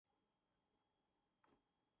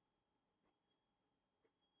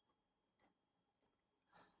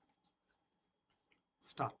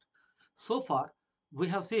start. So far, we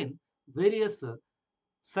have seen various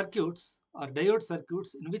circuits or diode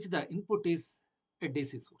circuits in which the input is a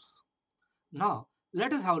DC source. Now,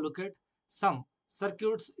 let us have a look at some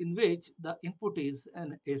circuits in which the input is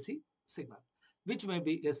an AC signal, which may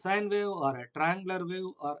be a sine wave or a triangular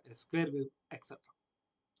wave or a square wave, etc.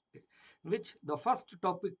 Okay. Which the first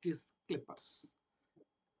topic is clippers.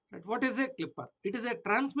 Right? What is a clipper? It is a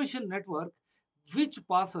transmission network which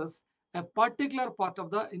passes a particular part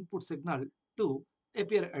of the input signal to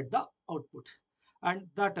appear at the output, and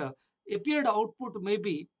that appeared output may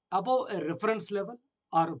be above a reference level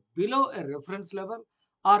or below a reference level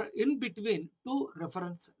or in between two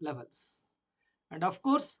reference levels. And of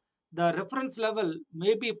course, the reference level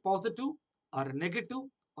may be positive or negative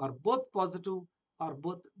or both positive or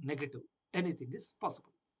both negative. Anything is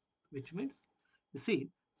possible, which means, you see,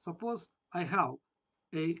 suppose I have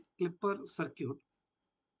a clipper circuit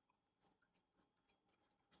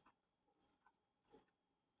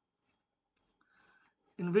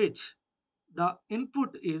in which the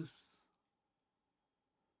input is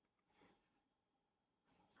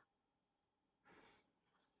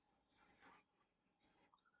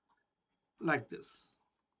like this.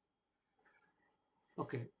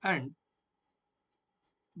 Okay, and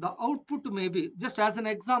the output may be, just as an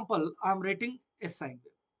example, I am writing a sine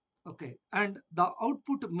wave. Okay, and the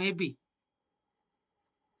output may be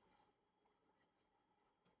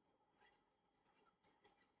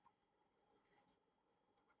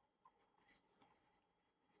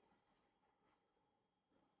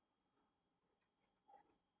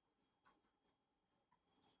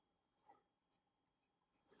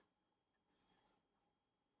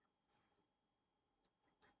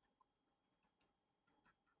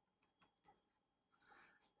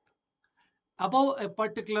above a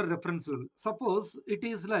particular reference level. Suppose it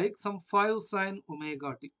is like some 5 sine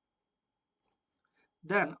omega t.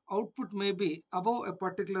 Then output may be above a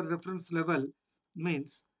particular reference level,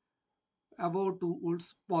 means above 2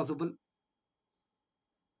 volts possible,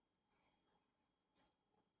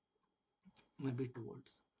 maybe 2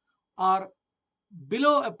 volts, or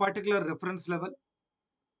below a particular reference level,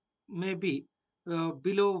 maybe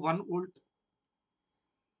below 1 volt,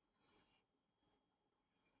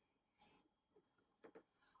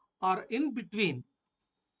 or in between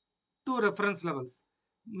two reference levels,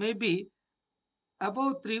 maybe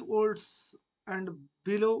above 3 volts and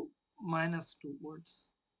below minus 2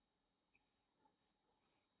 volts.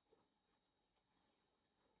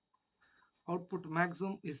 Output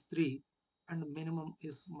maximum is 3 and minimum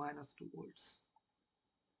is minus 2 volts.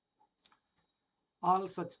 All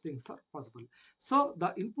such things are possible. So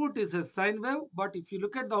the input is a sine wave, but if you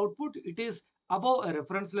look at the output, it is above a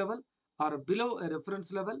reference level or below a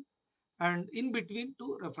reference level and in between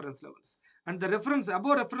two reference levels. And the reference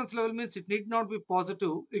above reference level means it need not be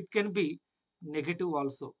positive, it can be negative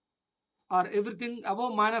also. Or everything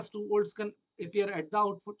above minus 2 volts can appear at the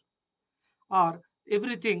output, or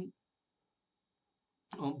everything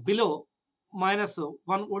below minus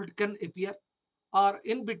 1 volt can appear, or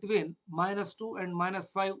in between minus 2 and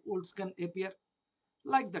minus 5 volts can appear,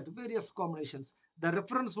 like that, various combinations. The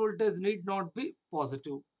reference voltage need not be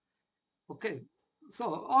positive. Okay,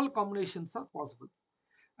 so all combinations are possible.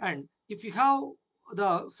 And if you have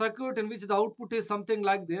the circuit in which the output is something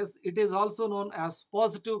like this, it is also known as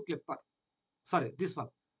positive clipper. Sorry, this one.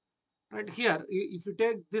 Right here, if you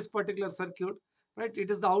take this particular circuit, right, it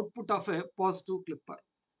is the output of a positive clipper.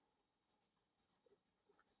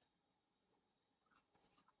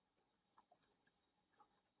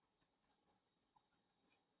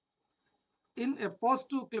 In a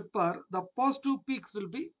positive clipper, the positive peaks will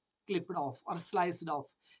be clipped off or sliced off,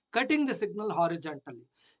 cutting the signal horizontally.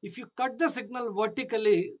 If you cut the signal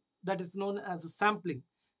vertically, that is known as sampling.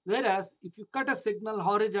 Whereas if you cut a signal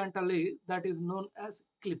horizontally, that is known as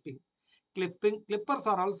clipping. Clippers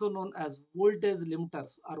are also known as voltage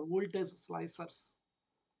limiters or voltage slicers.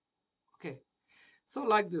 Okay. So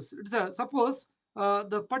like this, it's a suppose a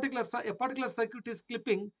particular circuit is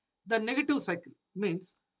clipping the negative cycle,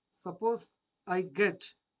 means suppose I get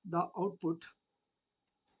the output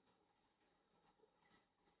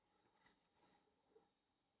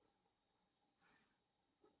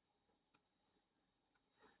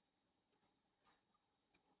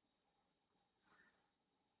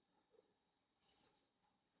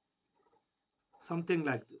something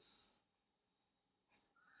like this.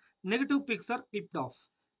 Negative peaks are clipped off.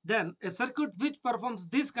 Then a circuit which performs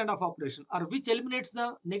this kind of operation or which eliminates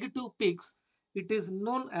the negative peaks, it is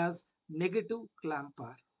known as negative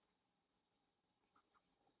clamper.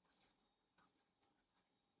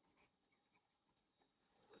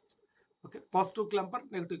 Okay, positive clamper,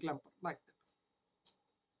 negative clamper, like that.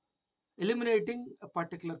 eliminating a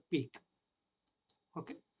particular peak.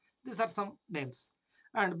 Okay, these are some names,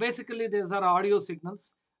 and basically these are audio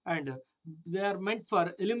signals, and they are meant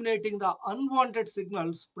for eliminating the unwanted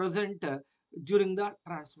signals present during the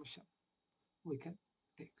transmission. We can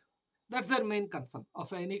take that's their main concern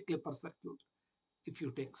of any clipper circuit, if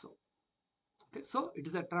you take so. Okay, so it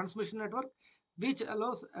is a transmission network which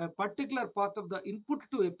allows a particular part of the input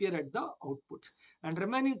to appear at the output, and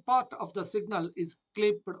remaining part of the signal is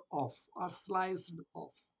clipped off or sliced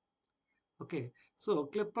off. Okay, so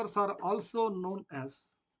clippers are also known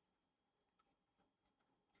as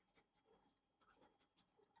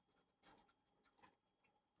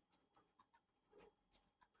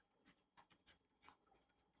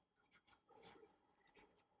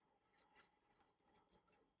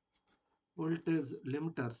voltage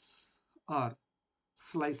limiters or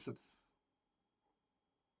slicers.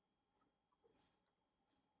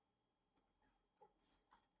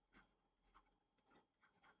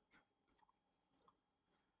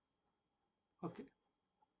 Okay,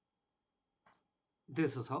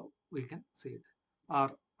 this is how we can see it.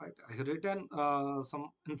 Or right, I have written some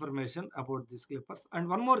information about these clippers, and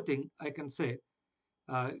one more thing I can say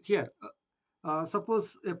here.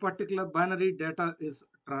 Suppose a particular binary data is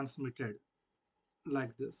transmitted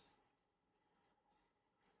like this.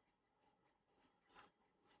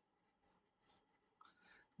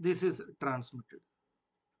 This is transmitted.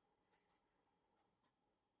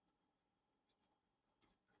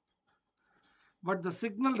 But the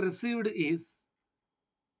signal received is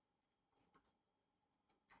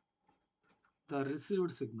the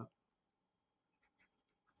received signal.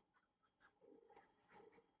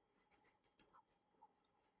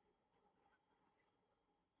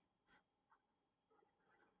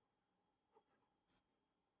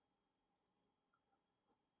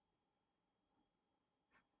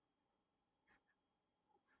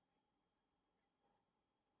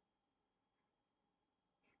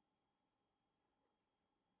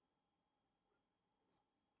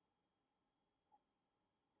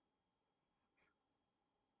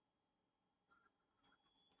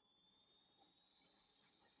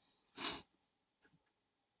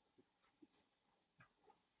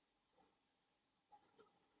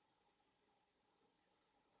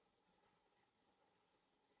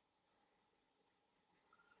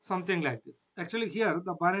 Something like this. Actually, here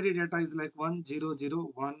the binary data is like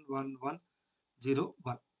 100111101.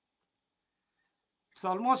 It's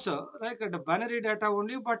almost like the binary data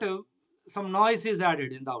only, but some noise is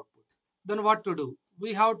added in the output. Then what to do?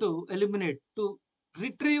 We have to eliminate to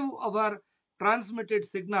retrieve our transmitted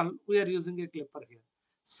signal. We are using a clipper here,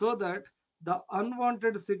 so that the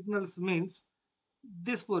unwanted signals means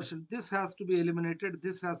this portion. This has to be eliminated.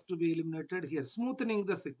 This has to be eliminated here, smoothing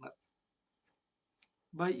the signal.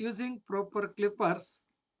 By using proper clippers,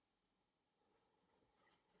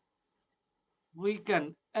 we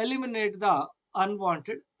can eliminate the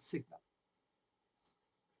unwanted signal.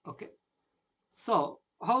 Okay, so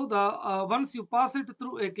how the once you pass it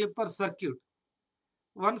through a clipper circuit,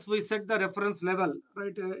 once we set the reference level,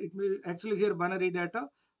 right, it may actually here binary data,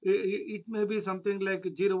 it may be something like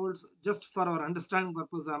 0 volts. Just for our understanding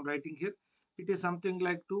purpose, I'm writing here, it is something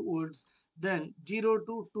like 2 volts. Then 0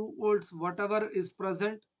 to 2 volts, whatever is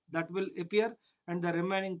present, that will appear, and the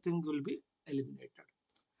remaining thing will be eliminated.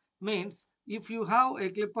 Means if you have a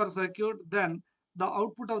clipper circuit, then the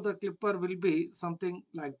output of the clipper will be something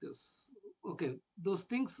like this. Okay, those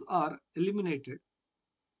things are eliminated,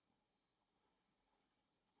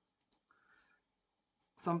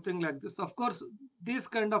 something like this. Of course, this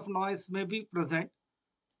kind of noise may be present.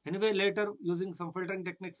 Anyway, later using some filtering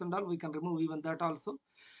techniques and all, we can remove even that also.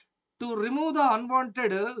 To remove the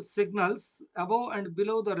unwanted signals above and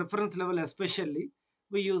below the reference level especially,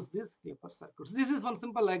 we use these clipper circuits. This is one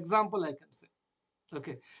simple example I can say.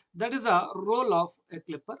 Okay, that is the role of a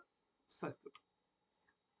clipper circuit.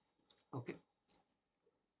 Okay,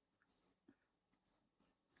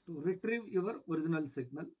 to retrieve your original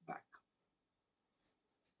signal back.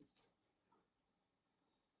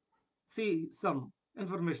 See some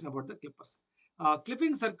information about the clippers.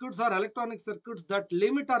 Clipping circuits are electronic circuits that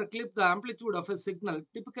limit or clip the amplitude of a signal,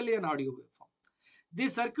 typically an audio waveform.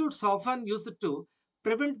 These circuits often used to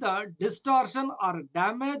prevent the distortion or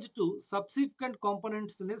damage to subsequent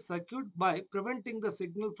components in a circuit by preventing the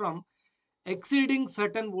signal from exceeding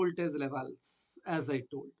certain voltage levels, as I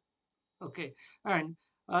told. Okay, and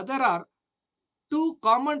there are two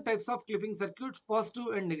common types of clipping circuits, positive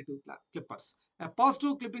and negative clippers. A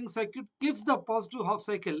positive clipping circuit clips the positive half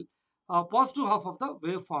cycle, positive half of the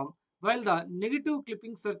waveform, while the negative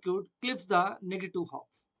clipping circuit clips the negative half.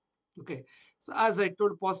 Okay, so as I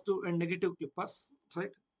told, positive and negative clippers, right?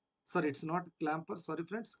 Sorry, it's not clamper. Sorry,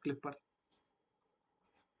 friends, clipper.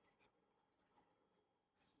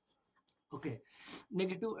 Okay,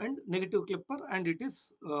 negative and negative clipper, and it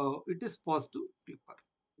is positive clipper.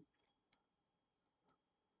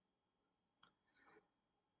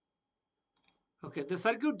 Okay, the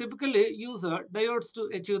circuit typically use diodes to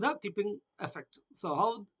achieve the clipping effect. So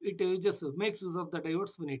how it just makes use of the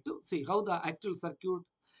diodes, we need to see how the actual circuit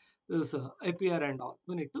is appear and all.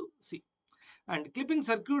 We need to see. And clipping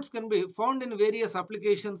circuits can be found in various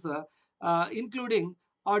applications, including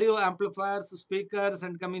audio amplifiers, speakers,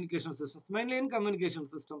 and communication systems. Mainly in communication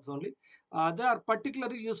systems only. They are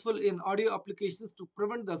particularly useful in audio applications to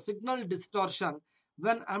prevent the signal distortion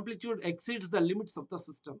when amplitude exceeds the limits of the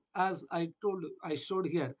system. As I showed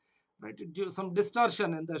here, right? Some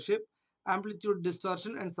distortion in the shape, amplitude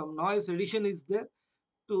distortion, and some noise addition is there.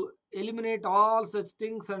 To eliminate all such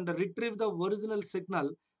things and retrieve the original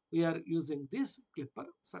signal, we are using these clipper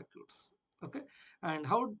circuits. Okay, and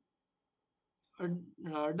how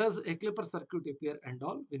does a clipper circuit appear and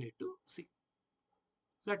all, we need to see.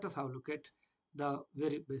 Let us have a look at the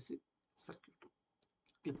very basic circuit,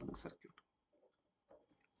 clipping circuit.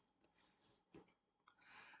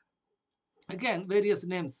 Again, various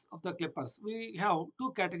names of the clippers. We have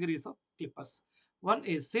two categories of clippers. One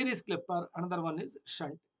is series clipper, another one is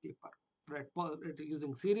shunt clipper. Right,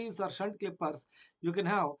 using series or shunt clippers, you can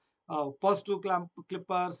have positive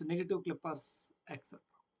clippers, negative clippers, etc.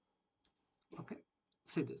 Okay,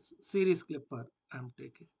 see this series clipper I am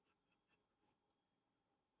taking.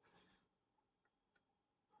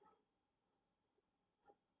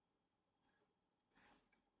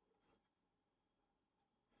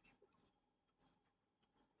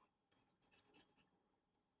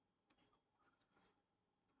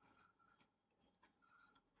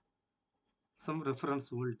 Some reference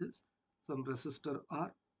voltage, some resistor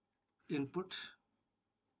R input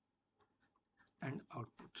and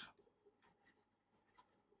output.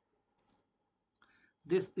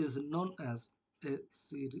 This is known as a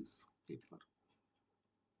series clipper.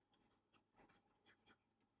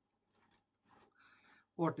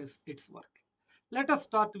 What is its work? Let us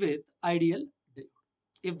start with ideal diode.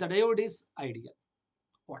 If the diode is ideal,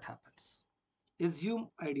 what happens? Assume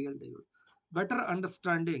ideal diode. Better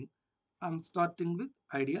understanding, I'm starting with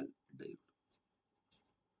ideal diode.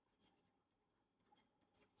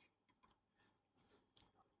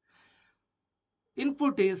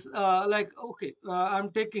 Input is okay,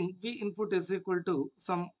 I'm taking V input is equal to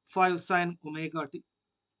some 5 sine omega t,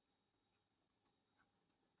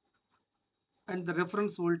 and the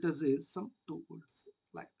reference voltage is some 2 volts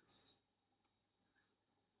like this.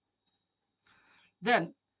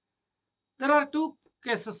 Then there are two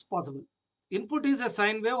cases possible. Input is a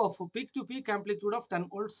sine wave of peak to peak amplitude of 10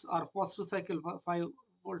 volts or positive cycle 5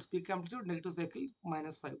 volts peak amplitude, negative cycle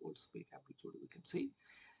minus 5 volts peak amplitude, we can see.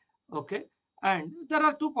 Okay, and there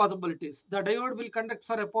are two possibilities. The diode will conduct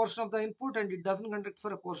for a portion of the input and it doesn't conduct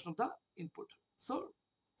for a portion of the input. So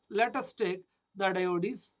let us take the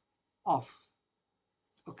diode is off.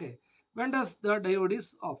 Okay, when does the diode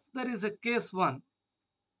is off? There is a case 1.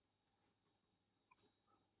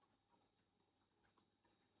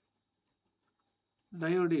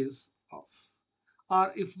 Diode is off.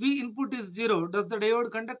 Or if V input is 0, does the diode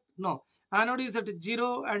conduct? No. Anode is at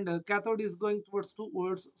 0 and cathode is going towards 2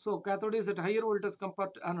 volts. So cathode is at higher voltage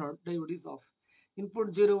compared to anode, diode is off.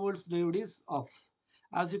 Input 0 volts, diode is off.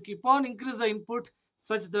 As you keep on increase the input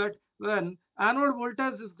such that when anode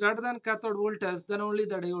voltage is greater than cathode voltage, then only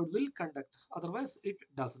the diode will conduct. Otherwise, it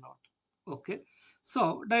does not. Okay.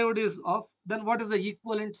 So diode is off. Then what is the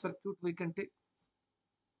equivalent circuit we can take?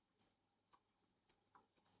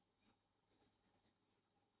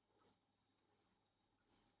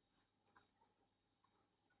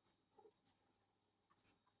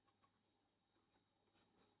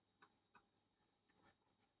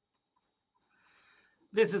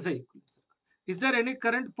 This is a equivalent circuit. Is there any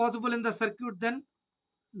current possible in the circuit then?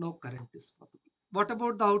 No current is possible. What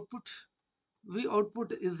about the output? V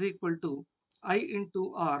output is equal to I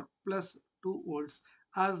into R plus 2 volts.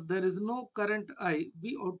 As there is no current I,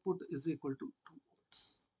 V output is equal to 2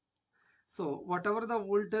 volts. So whatever the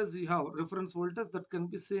voltage you have, reference voltage, that can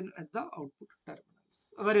be seen at the output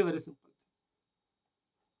terminals. Very, very simple.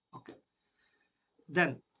 Okay.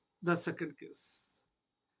 Then the second case.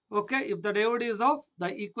 Okay, if the diode is off, the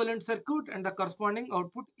equivalent circuit and the corresponding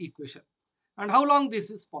output equation. And how long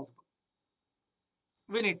this is possible?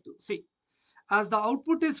 We need to see. As the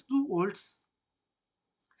output is 2 volts,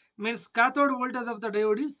 means cathode voltage of the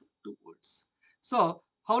diode is 2 volts. So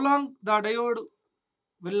how long the diode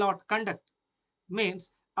will not conduct?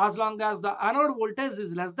 Means As long as the anode voltage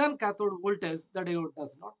is less than cathode voltage, the diode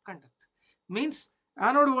does not conduct. Means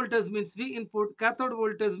anode voltage means V input, cathode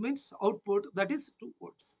voltage means output, that is 2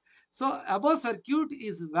 volts. So above circuit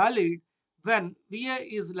is valid when VA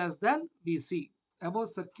is less than VC. Above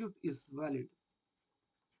circuit is valid.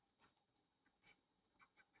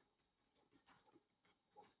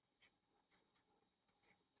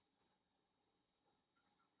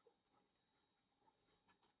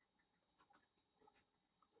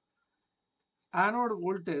 Anode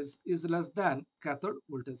voltage is less than cathode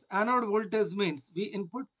voltage. Anode voltage means V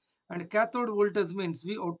input and cathode voltage means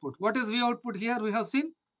V output. What is V output here? We have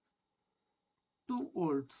seen 2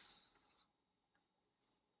 volts.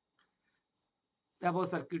 Above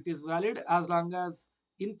circuit is valid as long as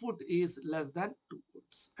input is less than 2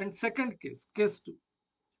 volts. And second case, case 2,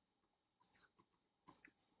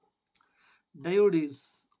 diode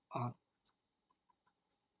is on.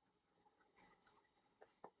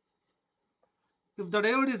 If the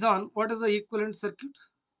diode is on, what is the equivalent circuit?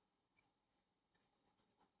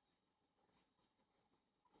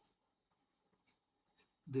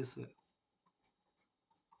 This way.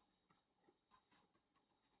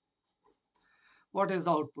 What is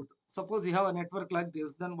the output? Suppose you have a network like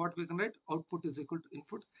this, then what we can write? Output is equal to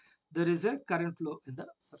input. There is a current flow in the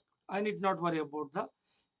circuit. I need not worry about the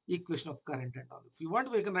equation of current and all. If you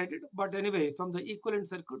want, we can write it. But anyway, from the equivalent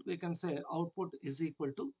circuit, we can say output is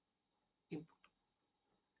equal to input.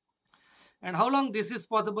 And how long this is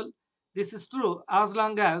possible? This is true as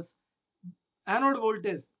long as anode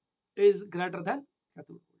voltage is greater than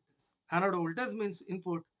cathode voltage. Anode voltage means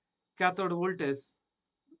input, cathode voltage,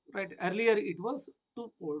 right? Earlier it was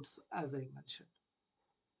 2 volts as I mentioned.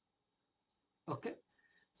 Okay.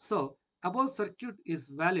 So above circuit is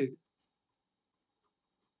valid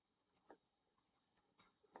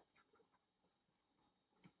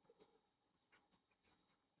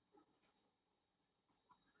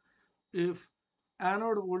if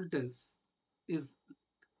anode voltage is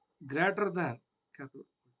greater than cathode voltage.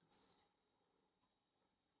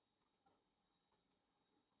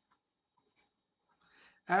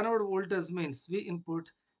 Anode voltage means V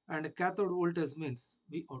input and cathode voltage means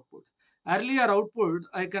V output. Earlier output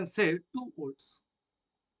I can say 2 volts.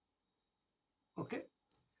 Okay.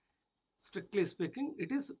 Strictly speaking,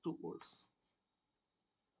 it is 2 volts.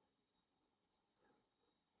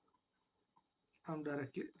 I'm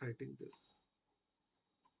directly writing this.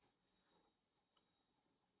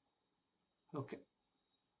 Okay.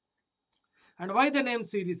 And why the name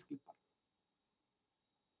series clipper?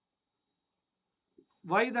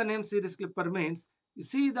 Why the name series clipper means, you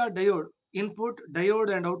see the diode, input,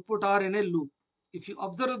 diode and output are in a loop. If you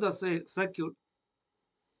observe the circuit,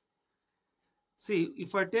 see,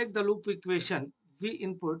 if I take the loop equation, V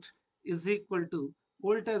input is equal to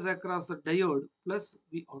voltage across the diode plus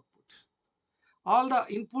V output. All the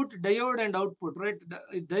input, diode and output, right?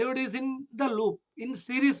 Diode is in the loop in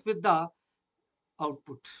series with the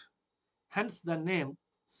output. Hence the name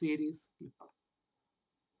series clipper.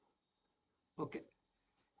 Okay,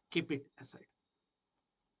 keep it aside.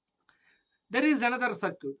 There is another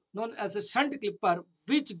circuit known as a shunt clipper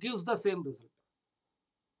which gives the same result.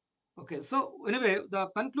 Okay, so anyway, the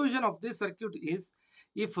conclusion of this circuit is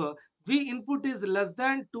if V input is less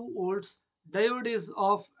than 2 volts, diode is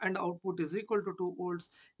off and output is equal to 2 volts.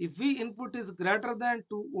 If V input is greater than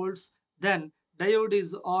 2 volts, then diode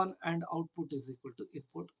is on and output is equal to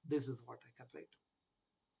input. This is what I can write.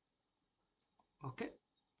 Okay.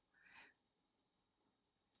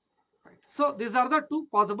 Right. So these are the two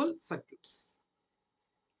possible circuits.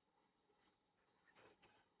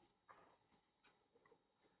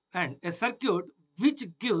 And a circuit which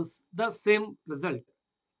gives the same result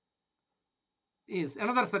is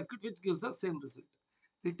another circuit which gives the same result.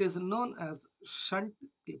 It is known as shunt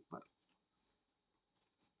clipper.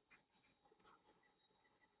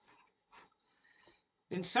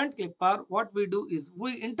 In shunt clipper, what we do is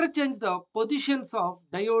we interchange the positions of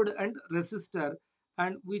diode and resistor,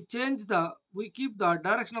 and we keep the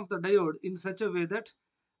direction of the diode in such a way that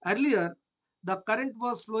earlier the current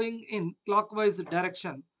was flowing in clockwise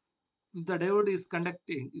direction. If the diode is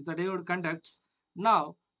conducting, if the diode conducts,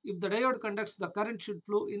 now if the diode conducts, the current should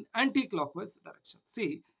flow in anti-clockwise direction.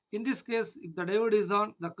 See, in this case, if the diode is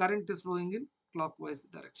on, the current is flowing in clockwise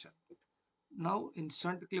direction. Now in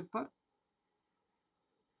shunt clipper,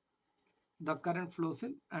 the current flows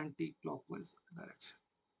in anti-clockwise direction.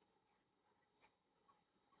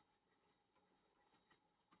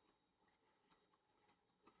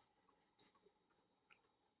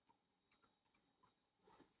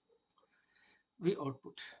 V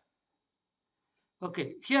output.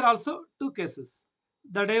 Okay, here also two cases.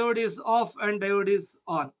 the diode is off and diode is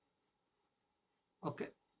on. Okay,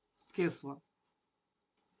 case 1.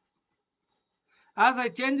 As I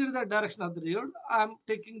changed the direction of the diode, I am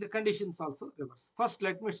taking the conditions also reverse. First,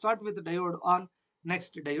 let me start with the diode on,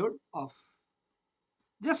 next diode off.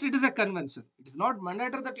 Just it is a convention. It is not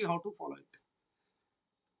mandatory that you have to follow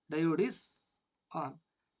it. Diode is on.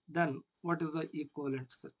 Then what is the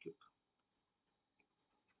equivalent circuit?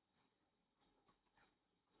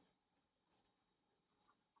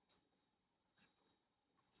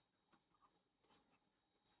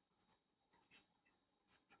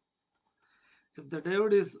 If the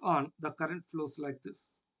diode is on, the current flows like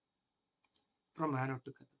this from anode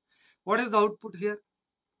to cathode. What is the output here?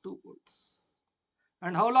 2 volts.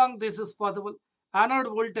 And how long this is possible? Anode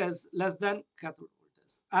voltage less than cathode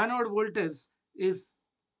voltage. Anode voltage is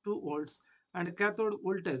 2 volts and cathode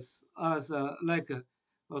voltage as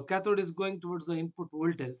cathode is going towards the input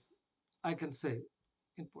voltage. I can say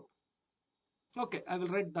input. Okay, I will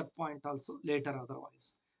write that point also later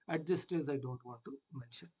otherwise. At this stage, I don't want to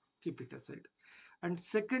mention. Keep it aside. And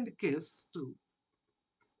second case too,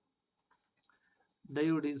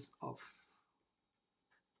 diode is off.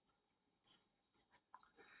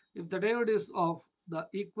 If the diode is off, the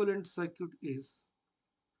equivalent circuit is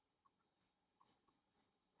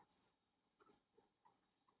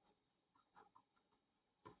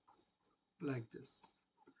like this.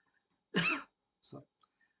 Sorry.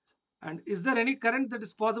 And is there any current that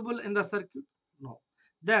is possible in the circuit? No.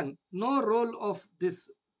 Then no role of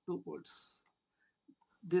this 2 volts.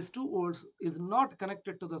 This 2 volts is not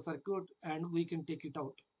connected to the circuit and we can take it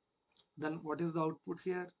out. Then what is the output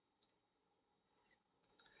here?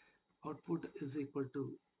 Output is equal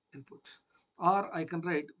to input. Or I can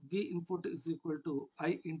write V input is equal to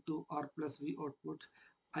I into R plus V output.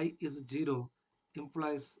 I is 0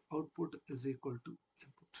 implies output is equal to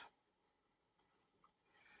input.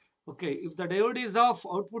 Okay, if the diode is off,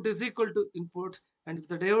 output is equal to input, and if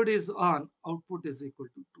the diode is on, output is equal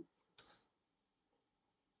to 2 volts.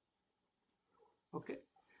 Okay,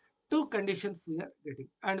 two conditions we are getting.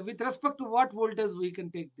 And with respect to what voltage, we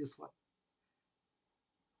can take this one.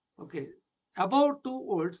 Okay, above 2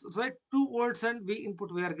 volts, right? 2 volts and V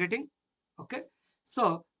input we are getting. Okay,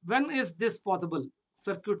 so when is this possible?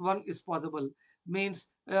 Circuit 1 is possible. Means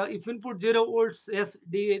if input 0 volts, yes,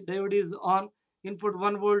 diode is on, input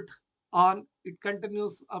 1 volt on, it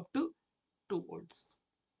continues up to 2 volts.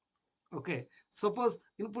 Okay, suppose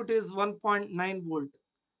input is 1.9 volt,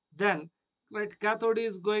 then right cathode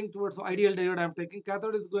is going towards ideal diode. I am taking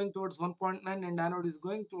cathode is going towards 1.9 and anode is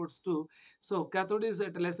going towards 2. So cathode is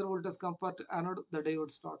at a lesser voltage compared to anode, the diode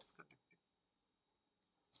starts conducting.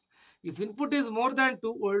 If input is more than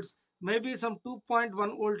 2 volts, maybe some 2.1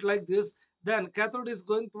 volt like this, then cathode is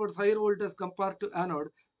going towards higher voltage compared to anode,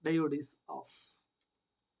 diode is off.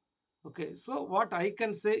 Okay, so what I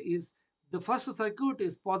can say is the first circuit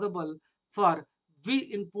is possible for V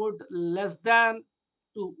input less than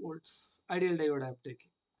 2 volts, ideal diode I am taking.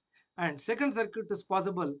 And second circuit is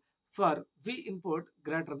possible for V input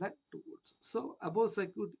greater than 2 volts. So above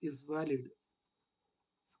circuit is valid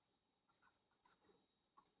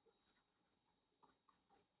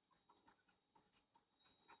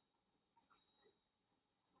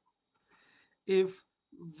if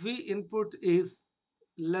V input is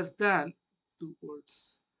less than 2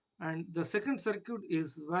 volts. And the second circuit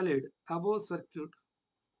is valid above circuit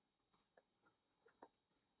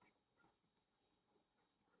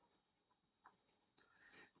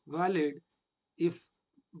valid if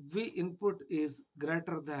V input is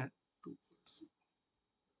greater than 2 volts.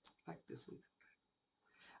 Like this.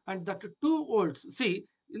 And that 2 volts, see,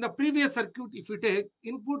 in the previous circuit, if you take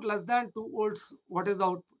input less than 2 volts, what is the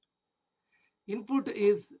output? Input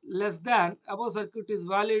is less than, above circuit is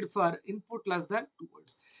valid for input less than 2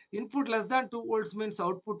 volts. Input less than 2 volts means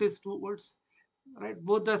output is 2 volts, right?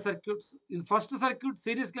 Both the circuits. In first circuit,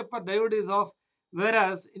 series clipper diode is off,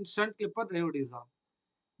 whereas in shunt clipper diode is on.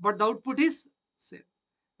 But the output is same.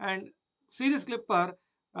 And series clipper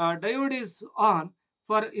diode is on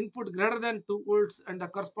for input greater than 2 volts and the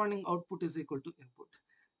corresponding output is equal to input.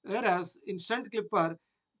 Whereas in shunt clipper,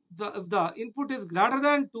 if the input is greater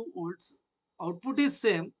than 2 volts, output is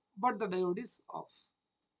same, but the diode is off.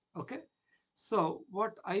 Okay. So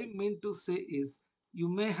what I mean to say is you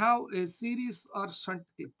may have a series or shunt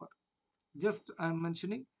clipper. Just I am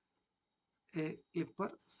mentioning a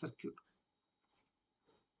clipper circuit.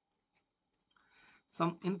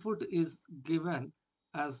 Some input is given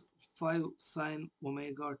as 5 sine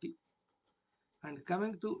omega t, and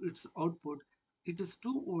coming to its output, it is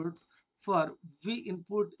 2 volts for V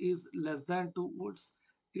input is less than 2 volts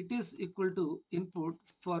it is equal to input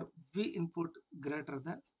for V input greater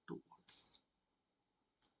than 2 volts.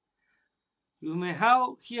 You may have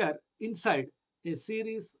here inside a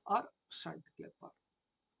series or shunt clipper.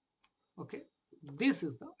 Okay, this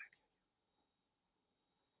is the idea.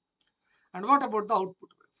 And what about the output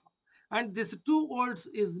waveform? And this 2 volts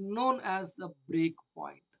is known as the break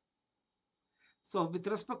point. So with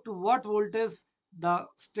respect to what voltage the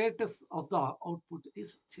status of the output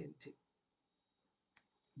is changing,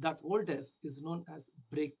 that voltage is known as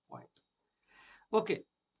break point. Okay,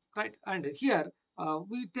 right. And here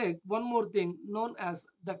we take one more thing known as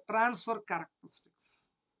the transfer characteristics.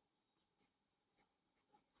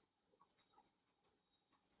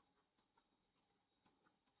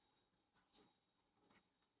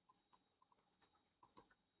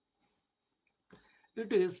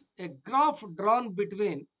 It is a graph drawn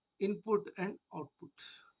between input and output.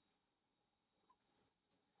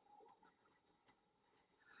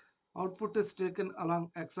 Output is taken along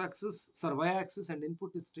x-axis, y-axis, and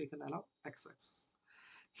input is taken along x-axis.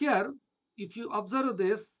 Here, if you observe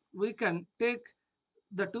this, we can take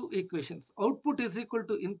the two equations. Output is equal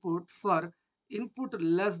to input for input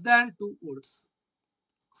less than 2 volts.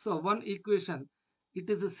 So one equation, it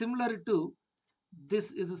is similar to,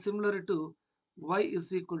 this is similar to y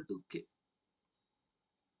is equal to k.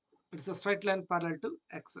 It's a straight line parallel to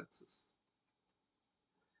x-axis.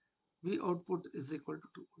 V output is equal to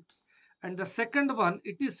 2 volts. And the second one,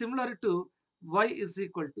 it is similar to y is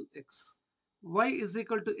equal to x. Y is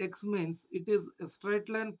equal to x means it is a straight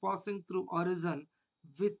line passing through origin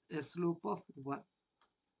with a slope of 1.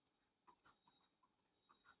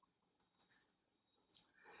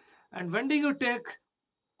 And when do you take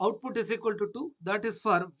output is equal to 2? That is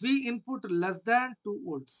for V input less than 2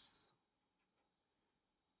 volts.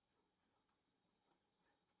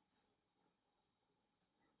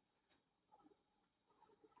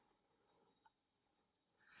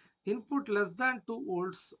 Input less than 2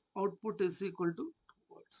 volts, output is equal to 2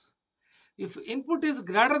 volts. If input is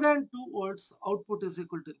greater than 2 volts, output is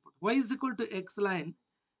equal to input. Y is equal to X line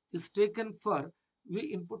is taken for V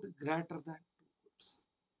input greater than 2 volts.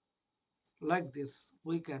 Like this,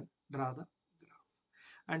 we can draw the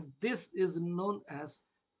graph. And this is known as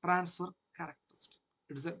transfer characteristic.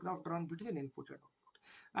 It is a graph drawn between input and output.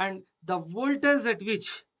 And the voltage at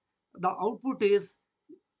which the output is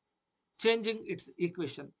changing its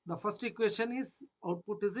equation. The first equation is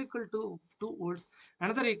output is equal to 2 volts.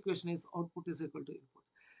 Another equation is output is equal to input.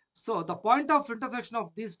 So the point of intersection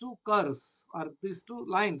of these two curves or these two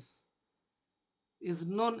lines is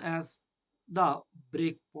known as the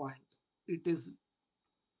break point. It is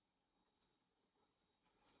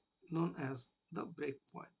known as the break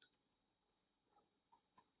point.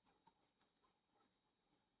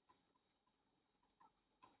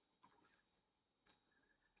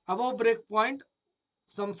 Above break point,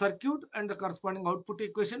 some circuit and the corresponding output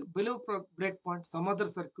equation. Below break point, some other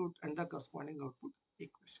circuit and the corresponding output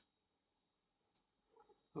equation.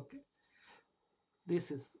 Okay,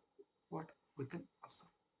 this is what we can observe.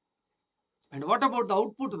 And what about the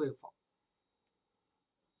output waveform?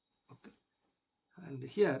 Okay, and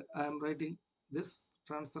here I am writing this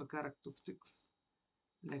transfer characteristics.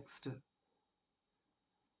 Next,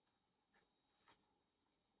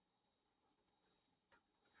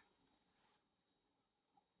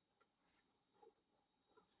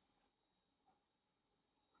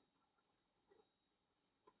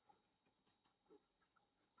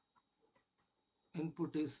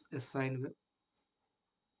 input is a sine wave.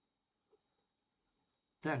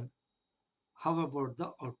 Then, how about the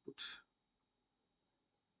output?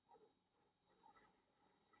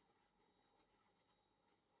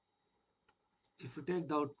 If you take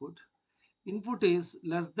the output, input is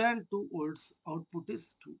less than 2 volts, output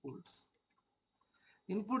is 2 volts.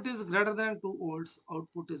 Input is greater than 2 volts,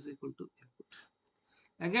 output is equal to input.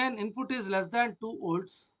 Again, input is less than 2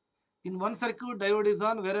 volts. In one circuit, diode is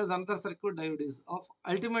on, whereas another circuit, diode is off.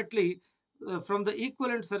 Ultimately, from the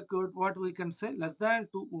equivalent circuit, what we can say, less than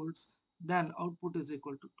 2 volts, then output is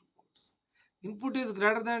equal to 2 volts. Input is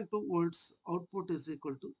greater than 2 volts, output is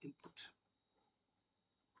equal to input.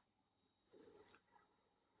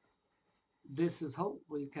 This is how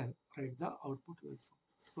we can write the output waveform.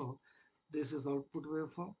 So, this is output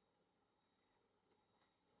waveform,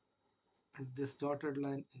 and this dotted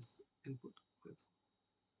line is input waveform.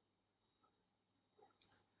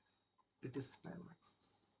 It is time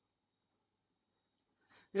axis.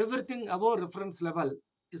 Everything above reference level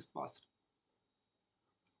is passed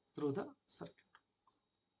through the circuit.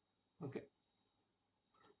 Okay.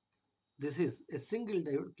 This is a single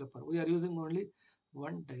diode clipper. We are using only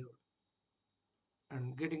one diode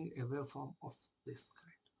and getting a waveform of this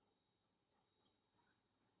kind.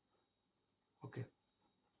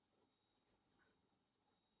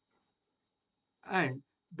 and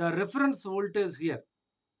the reference voltage here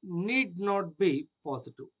need not be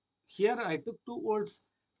positive. Here I took 2 volts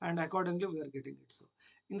and accordingly we are getting it. So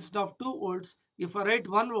instead of 2 volts, if I write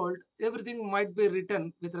 1 volt, everything might be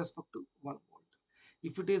written with respect to 1 volt.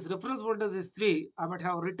 If it is reference voltage is 3, I might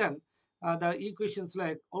have written the equations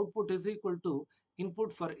like output is equal to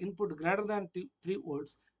input for input greater than 3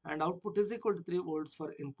 volts and output is equal to 3 volts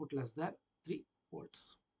for input less than 3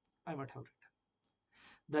 volts. I might have written.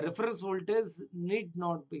 The reference voltage need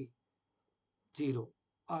not be 0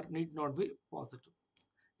 or need not be positive.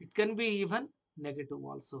 It can be even negative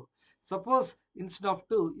also. Suppose instead of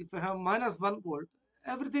 2, if I have minus 1 volt,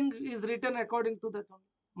 everything is written according to that only.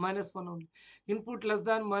 Minus 1 only. Input less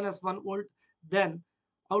than minus 1 volt, then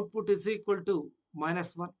output is equal to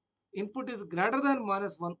minus 1. Input is greater than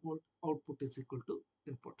minus 1 volt, output is equal to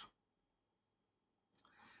input.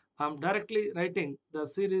 I am directly writing the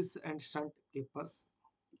series and shunt clippers.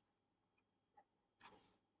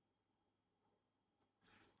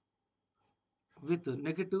 With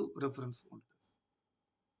negative reference voltage.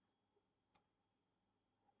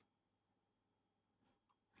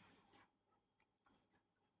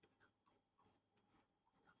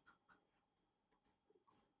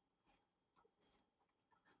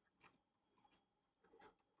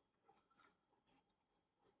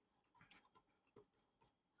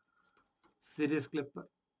 Series clipper,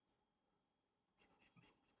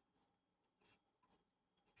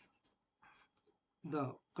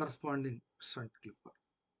 the corresponding shunt clipper.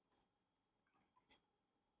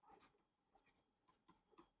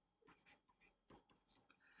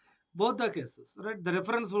 Both the cases, right? The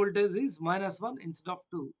reference voltage is minus 1 instead of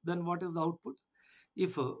 2. Then what is the output?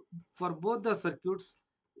 If for both the circuits,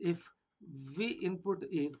 if V input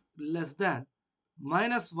is less than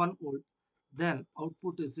minus 1 volt, then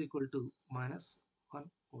output is equal to minus 1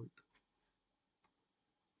 volt.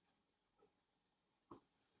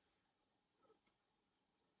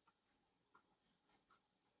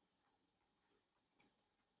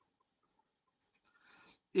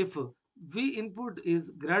 If V input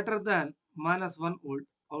is greater than minus 1 volt,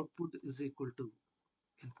 output is equal to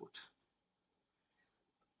input.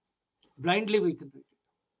 Blindly we can write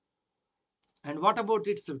it. And what about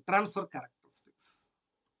its transfer characteristics?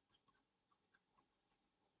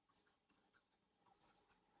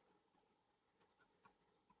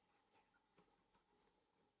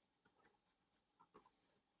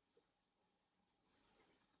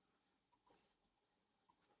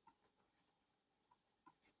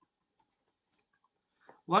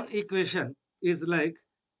 One equation is like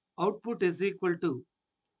output is equal to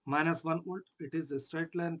minus 1 volt. It is a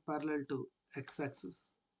straight line parallel to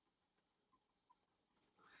x-axis.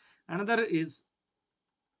 Another is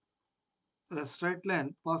a straight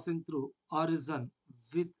line passing through horizon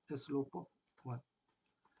with a slope of 1.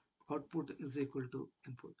 Output is equal to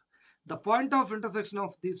input. The point of intersection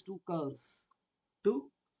of these two curves,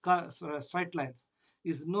 straight lines,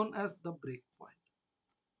 is known as the break point.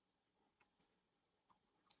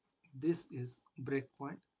 This is break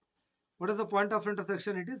point. What is the point of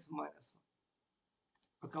intersection? It is minus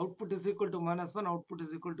 1. Okay, output is equal to minus 1, output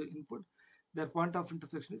is equal to input. Their point of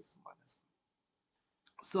intersection is minus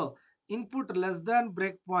 1. So, input less than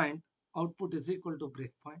break point, output is equal to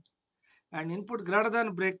break point. And input greater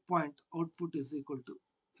than break point, output is equal to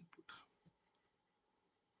input.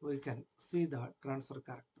 We can see the transfer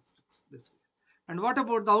characteristics this way. And what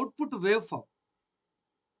about the output waveform?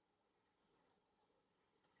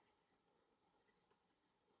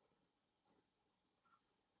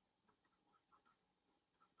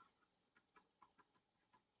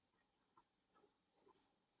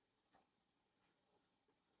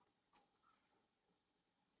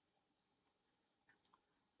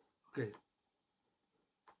 Okay.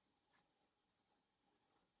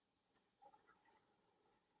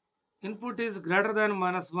 Input is greater than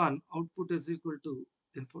minus 1, output is equal to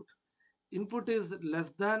input. Input is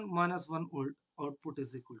less than minus 1 volt, output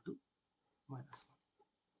is equal to minus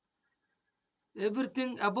 1.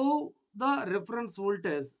 Everything above the reference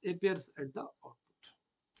voltage appears at the output.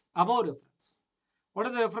 Above reference. What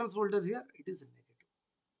is the reference voltage here? It is negative.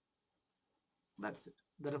 That's it.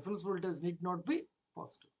 The reference voltage need not be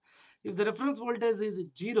positive. If the reference voltage is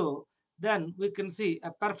 0, then we can see a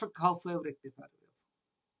perfect half wave rectifier wave.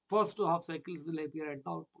 First two half cycles will appear at the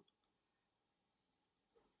output.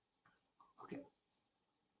 Okay.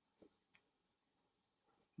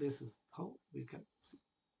 This is how we can see.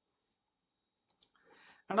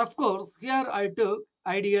 And of course, here I took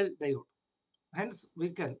ideal diode. Hence, we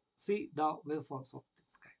can see the waveforms of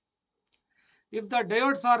this kind. If the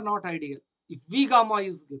diodes are not ideal, if V gamma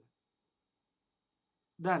is given,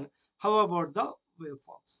 then how about the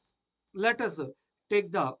waveforms? Let us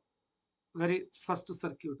take the very first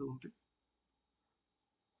circuit only.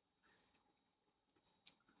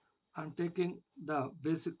 I'm taking the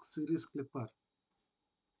basic series clipper.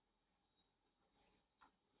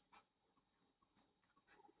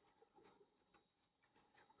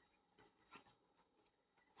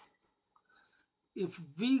 If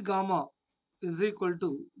V gamma is equal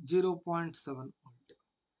to 0.7 volt,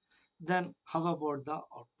 then how about the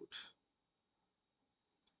output?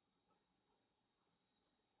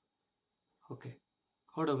 Okay,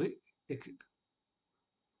 how do we take it?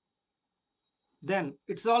 Then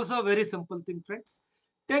it's also a very simple thing, friends.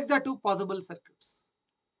 Take the two possible circuits.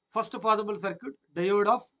 First possible circuit, diode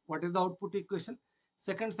of what is the output equation.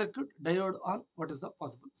 Second circuit, diode on what is the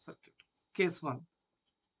possible circuit. Case 1.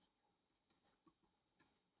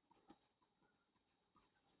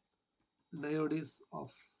 Diode is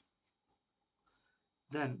off.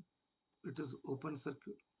 Then it is open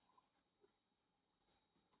circuit.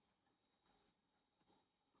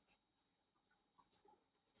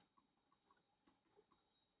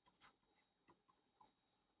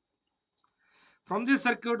 From this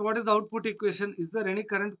circuit, what is the output equation? Is there any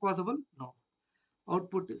current possible? No.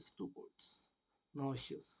 Output is 2 volts. No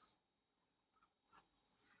issues.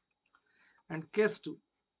 And case 2,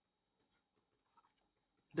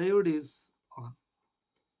 diode is on.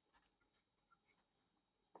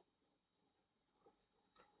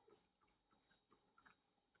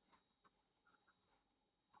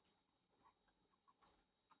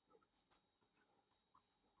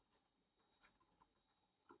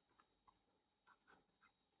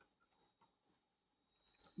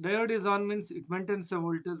 Diode is on means it maintains a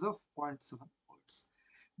voltage of 0.7 volts.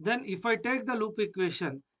 Then if I take the loop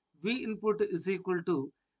equation, V input is equal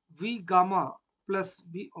to V gamma plus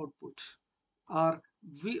V output, or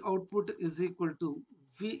V output is equal to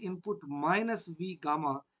V input minus V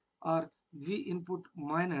gamma, or V input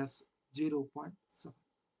minus 0.7.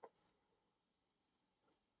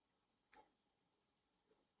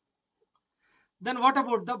 Then what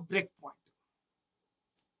about the breakpoint?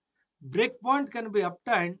 Breakpoint can be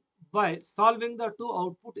obtained by solving the two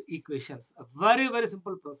output equations. A very, very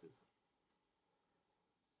simple process.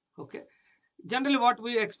 Okay. Generally, what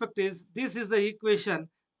we expect is this is the equation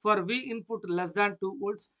for V input less than 2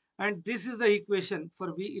 volts, and this is the equation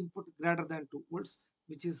for V input greater than 2 volts,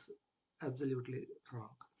 which is absolutely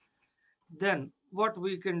wrong. Then what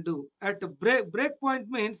we can do at breakpoint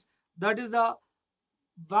means that is the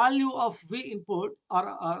value of V input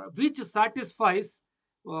or which satisfies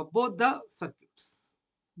both the circuits.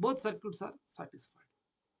 Both circuits are satisfied.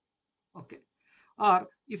 Okay. Or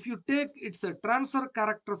if you take its transfer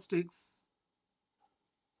characteristics,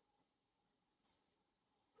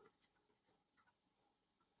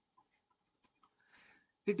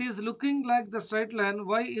 it is looking like the straight line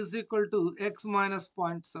y is equal to x minus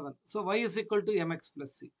 0.7. So y is equal to mx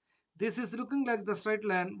plus c. This is looking like the straight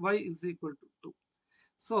line y is equal to 2.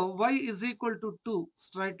 So y is equal to 2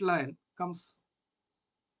 straight line comes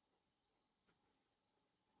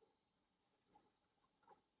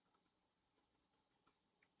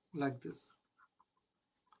like this.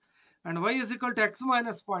 And y is equal to x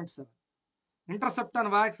minus 0.7. Intercept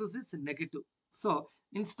on y-axis is negative. So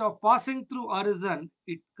instead of passing through horizon,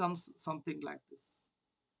 it comes something like this.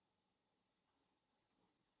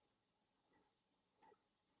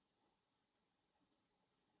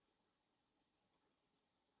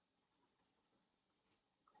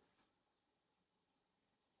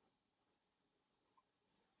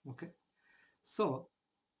 Okay. So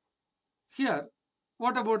here,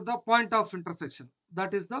 what about the point of intersection?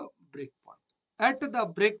 That is the break point. At the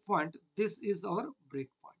break point, this is our break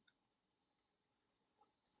point.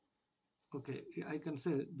 Okay, I can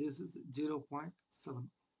say this is 0.7.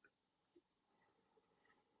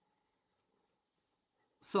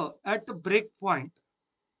 So at break point,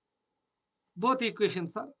 both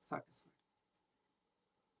equations are satisfied.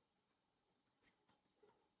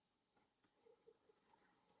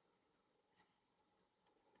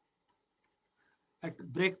 At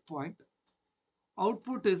break point,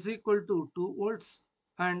 output is equal to 2 volts,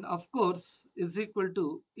 and of course is equal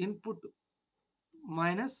to input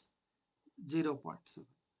minus 0.7.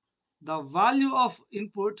 The value of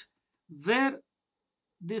input where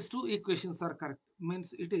these two equations are correct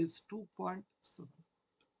means it is 2.7.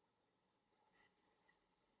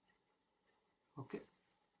 Okay,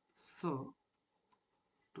 so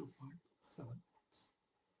 2.7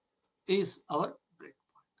 is our break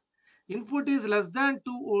point. Input is less than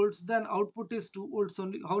 2 volts, then output is 2 volts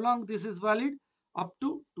only. How long this is valid? Up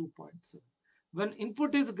to 2.7. When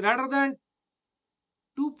input is greater than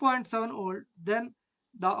 2.7 volt, then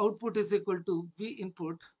the output is equal to V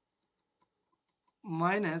input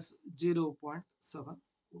minus 0.7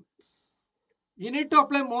 volts. You need to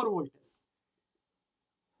apply more voltage.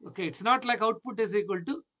 Okay, it's not like output is equal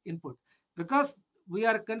to input because we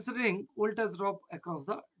are considering voltage drop across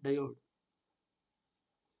the diode.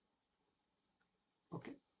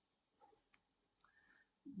 Okay,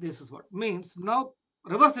 this is what means. Now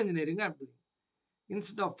reverse engineering I am doing.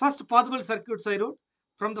 Instead of first possible circuits I wrote,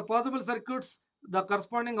 from the possible circuits the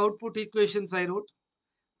corresponding output equations I wrote.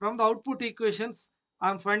 From the output equations I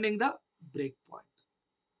am finding the breakpoint.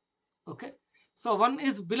 Okay, so one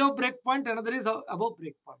is below breakpoint, another is above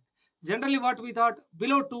breakpoint. Generally what we thought,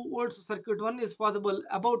 below 2 volts circuit 1 is possible,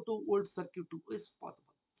 above 2 volts circuit 2 is possible.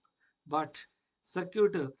 But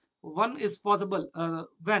circuit 1 is possible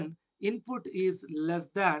when input is less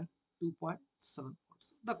than 2.7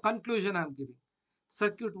 volts. The conclusion I am giving,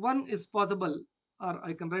 circuit 1 is possible, or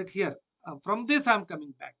I can write here, from this I am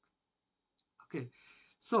coming back. Okay,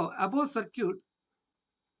 so above circuit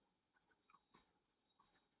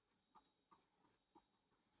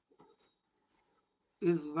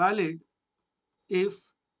is valid if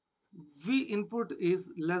V input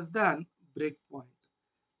is less than breakpoint.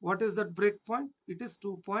 What is that breakpoint? It is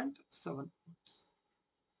 2.7 volts.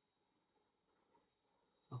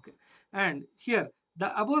 Okay, and here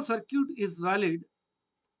the above circuit is valid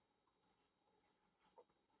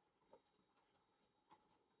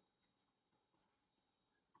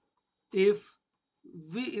if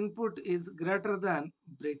V input is greater than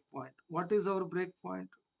breakpoint. What is our breakpoint?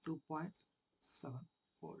 2.7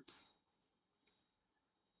 volts.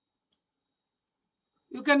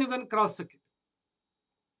 You can even cross check it.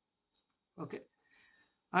 Okay,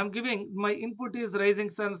 I'm giving my input is rising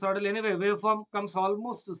sinusoidal. Anyway, waveform comes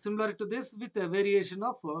almost similar to this with a variation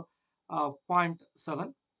of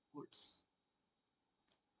 0.7 volts.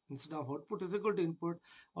 Instead of output is equal to input,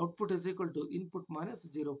 output is equal to input minus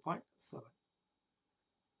 0.7.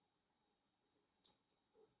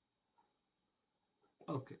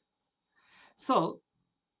 Okay, so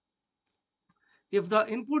if the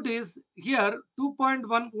input is here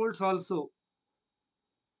 2.1 volts also,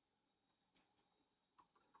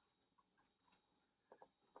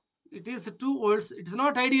 it is 2 volts, it is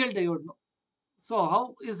not ideal diode. No? So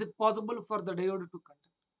how is it possible for the diode to conduct?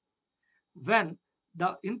 When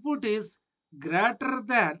the input is greater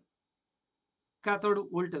than cathode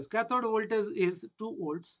voltage is 2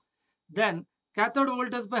 volts, then cathode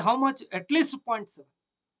voltage by how much? At least 0.7.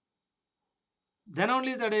 Then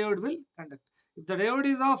only the diode will conduct. If the diode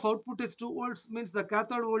is off, output is 2 volts, means the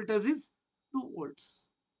cathode voltage is 2 volts.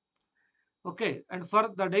 Okay, and for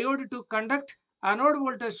the diode to conduct, anode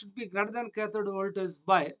voltage should be greater than cathode voltage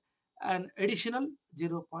by an additional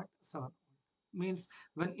 0.7. Means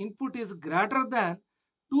when input is greater than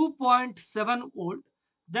 2.7 volt,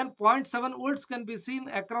 then 0.7 volts can be seen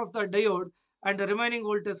across the diode and the remaining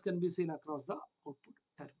voltage can be seen across the output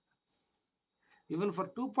terminals. Even for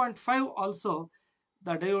 2.5 also,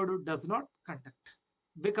 the diode does not conduct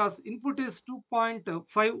because input is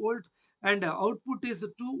 2.5 volt and output is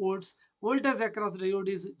 2 volts. Voltage across diode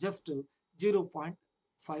is just 0.5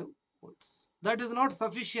 volts. That is not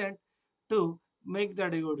sufficient to make the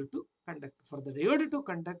diode to conduct. For the diode to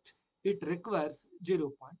conduct, it requires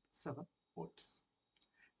 0.7 volts.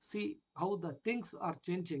 See how the things are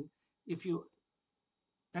changing if you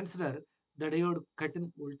consider the diode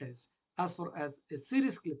cut-in voltage as far as a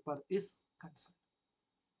series clipper is concerned.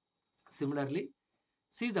 Similarly,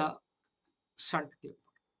 see the shunt clipper.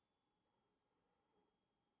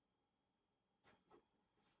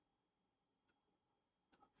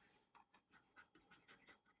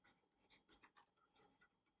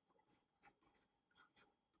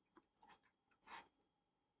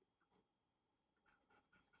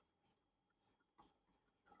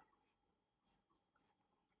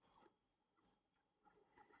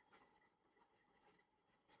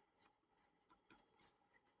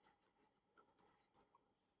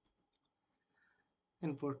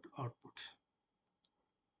 Input output.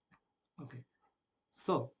 Okay,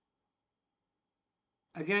 so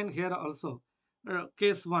again here also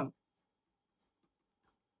case 1,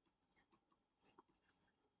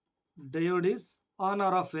 diode is on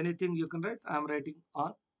or off, anything you can write. I am writing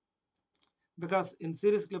on because in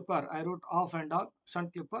series clipper I wrote off and on.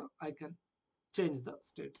 Shunt clipper I can change the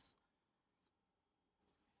states.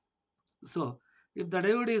 So if the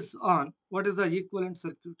diode is on, what is the equivalent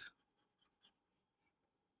circuit?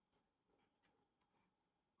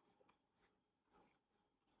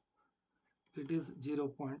 It is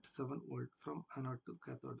 0.7 volt from anode to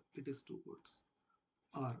cathode. It is 2 volts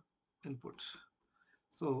or input.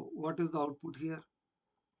 So what is the output here?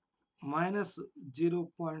 Minus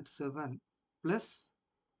 0.7 plus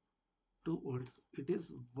 2 volts, it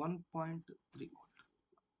is 1.3 volt.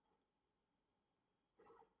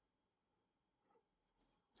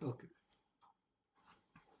 Okay,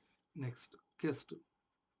 next case 2.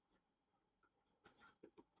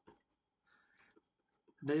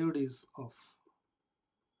 Diode is off.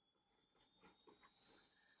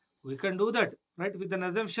 We can do that, right, with an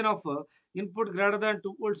assumption of input greater than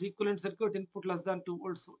 2 volts equivalent circuit, input less than 2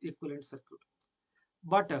 volts equivalent circuit.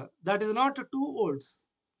 But that is not 2 volts.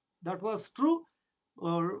 That was true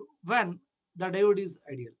when the diode is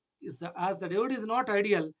ideal. As the diode is not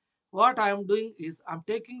ideal, what I am doing is I am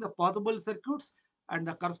taking the possible circuits and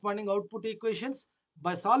the corresponding output equations.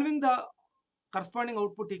 By solving the corresponding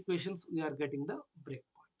output equations, we are getting the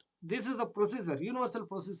breakpoint. This is a procedure, universal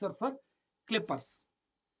procedure for clippers.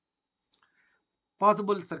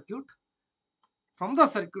 Possible circuit, from the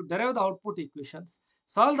circuit derive the output equations,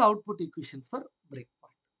 solve the output equations for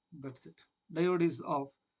breakpoint. That's it. Diode is off.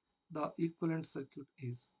 The equivalent circuit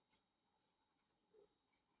is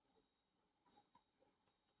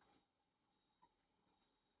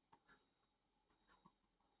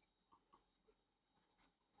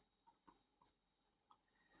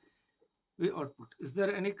V output. Is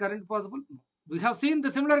there any current possible? No. We have seen the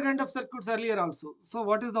similar kind of circuits earlier also. So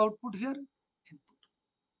what is the output here? Input.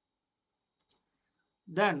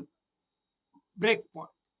 Then breakpoint.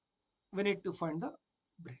 We need to find the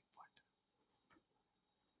breakpoint.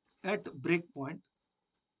 At breakpoint,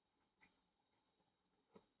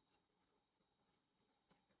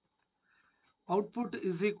 output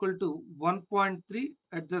is equal to 1.3.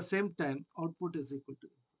 At the same time, output is equal to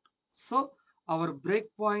input. So our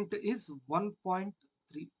breakpoint is 1.3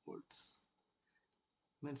 volts.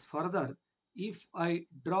 Means further, if I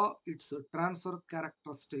draw its transfer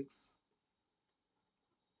characteristics,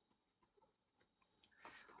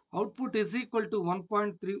 output is equal to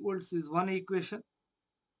 1.3 volts is one equation.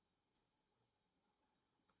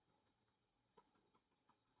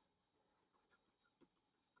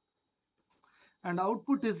 And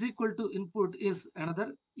output is equal to input is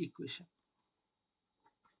another equation.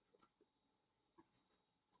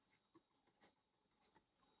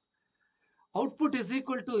 Output is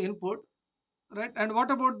equal to input, right? And what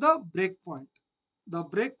about the breakpoint? The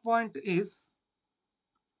breakpoint is,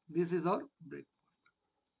 this is our breakpoint,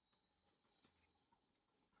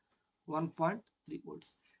 1.3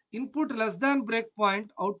 volts. Input less than breakpoint,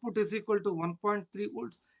 output is equal to 1.3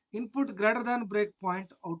 volts. Input greater than breakpoint,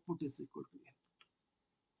 output is equal to input.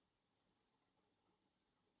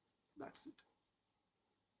 That's it.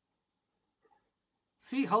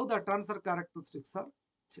 See how the transfer characteristics are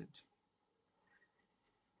changing.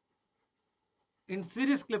 In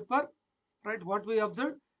series clipper, right, what we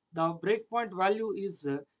observed, the breakpoint value is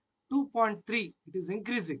 2.3. It is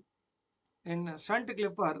increasing. In shunt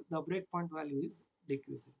clipper, the breakpoint value is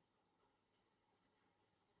decreasing.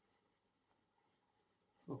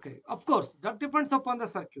 Okay, of course, that depends upon the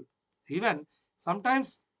circuit. Even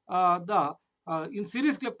sometimes the in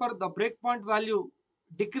series clipper, the breakpoint value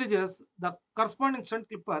decreases, the corresponding shunt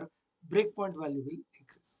clipper breakpoint value will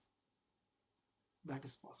increase. That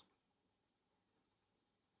is possible.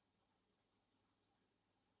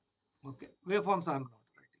 Okay, waveforms I am not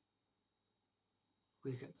writing.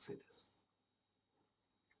 We can say this.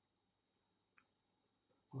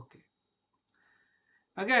 Okay.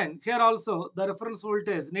 Again, here also the reference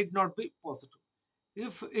voltage need not be positive.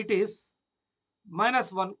 If it is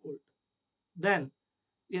minus 1 volt, then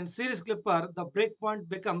in series clipper the breakpoint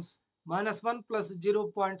becomes minus 1 plus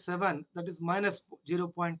 0.7, that is minus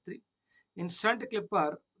 0.3. In shunt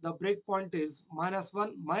clipper the breakpoint is minus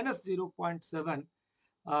 1 minus 0.7,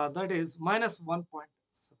 that is minus 1.7.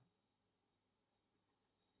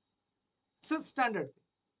 It's a standard thing.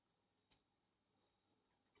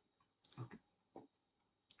 Okay.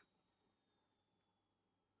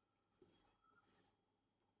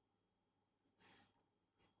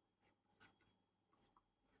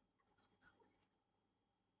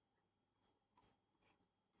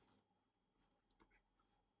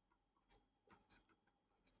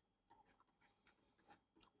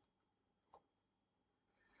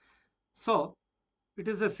 So it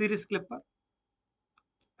is a series clipper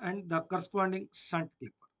and the corresponding shunt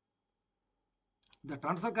clipper. The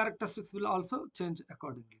transfer characteristics will also change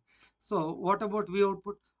accordingly. So what about V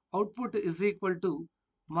output? Output is equal to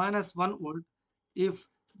minus 1 volt if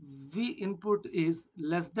V input is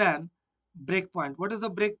less than breakpoint. What is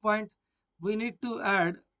the breakpoint? We need to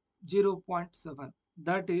add 0.7,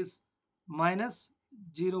 that is minus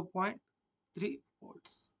 0.3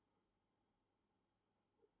 volts.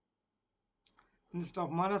 Instead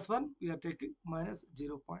of minus 1, we are taking minus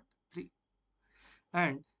 0.3.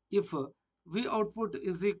 And if V output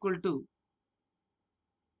is equal to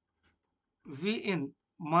V in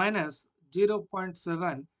minus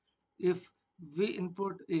 0.7 if V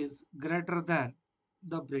input is greater than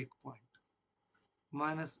the breakpoint,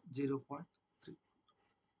 minus 0.3.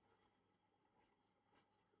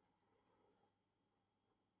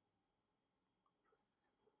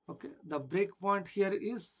 Okay, the breakpoint here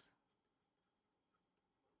is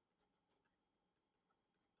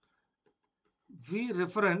V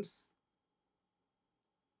reference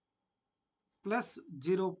plus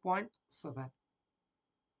 0.7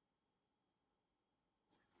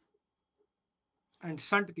 and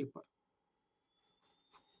shunt clipper.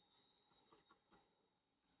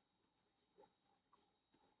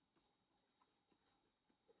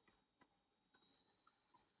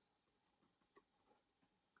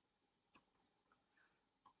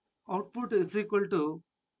 Output is equal to,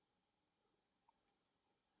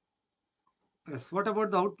 yes, what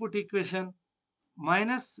about the output equation?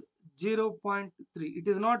 Minus 0.3. It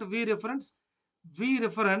is not V reference. V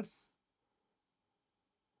reference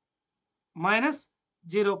minus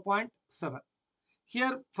 0.7.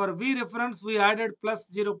 Here for V reference we added plus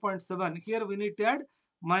 0.7. Here we need to add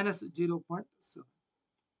minus 0.7.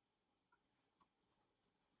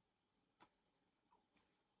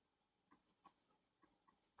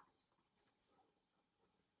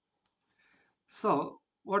 So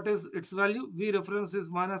what is its value? V reference is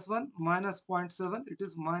minus 1, minus 0.7. It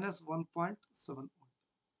is minus 1.7.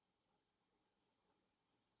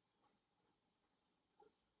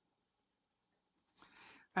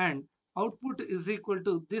 And output is equal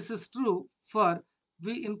to, this is true for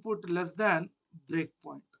V input less than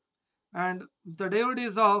breakpoint. And if the diode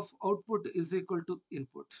is off, output is equal to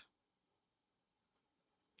input.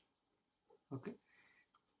 Okay.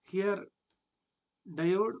 Here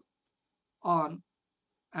diode on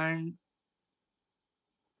and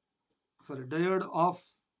diode off,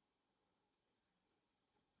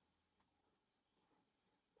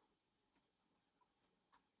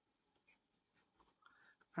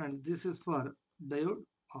 and this is for diode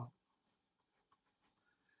on.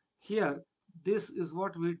 Here this is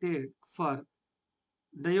what we take for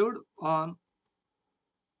diode on,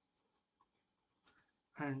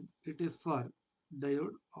 and it is for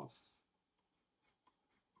diode off.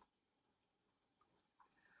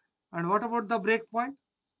 And what about the breakpoint?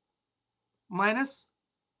 Minus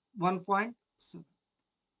 1.7.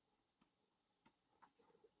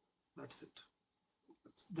 That's it.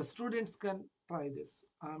 The students can try this.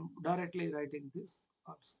 I'm directly writing this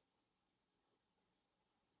also.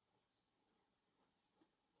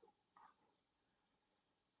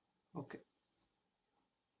 Okay.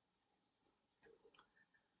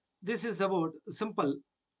 This is about simple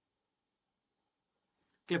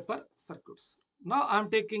clipper circuits. Now I'm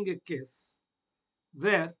taking a case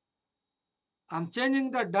where I'm changing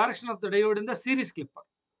the direction of the diode in the series clipper.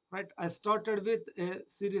 Right? I started with a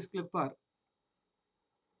series clipper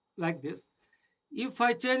like this. If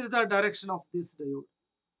I change the direction of this diode,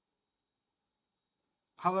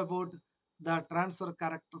 how about the transfer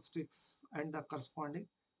characteristics and the corresponding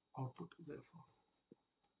output waveform?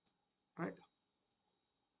 Right?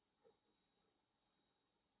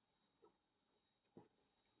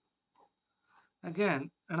 Again,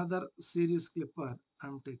 another series clipper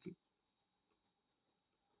I'm taking.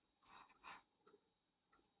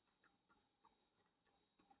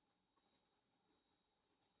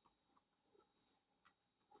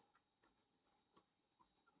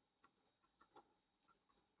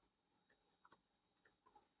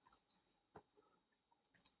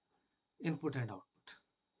 Input and output.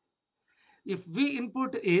 If V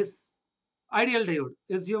input is ideal diode,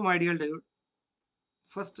 assume ideal diode.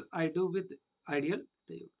 First I do with ideal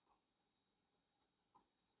diode.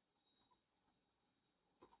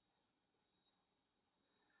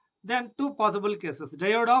 Then two possible cases,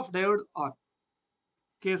 diode off, diode on.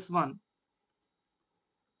 Case 1,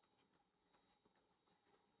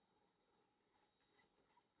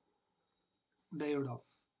 diode off.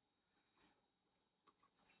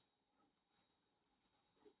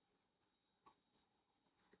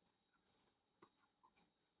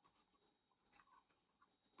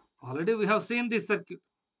 Already we have seen this circuit.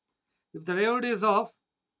 If the diode is off,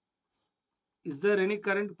 is there any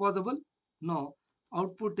current possible? No.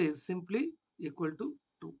 Output is simply equal to 2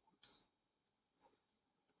 volts.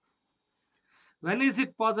 When is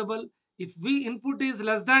it possible? If V input is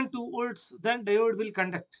less than 2 volts, then diode will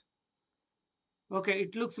conduct. Okay,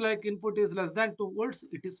 it looks like input is less than 2 volts,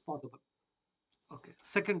 it is possible. Okay,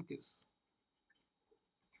 second case.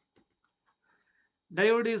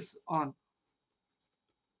 Diode is on.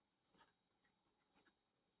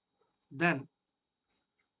 Then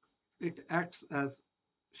it acts as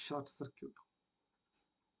short circuit.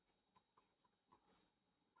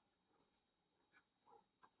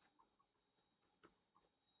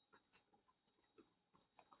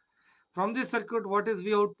 From this circuit, what is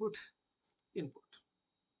V output? Input.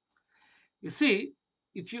 You see,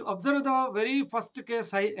 if you observe the very first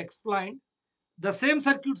case I explained, the same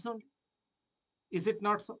circuits only. Is it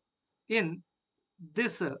not so? In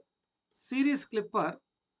this series clipper,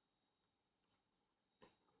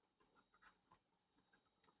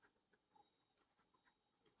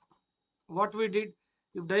 what we did,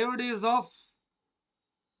 if diode is off,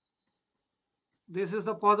 this is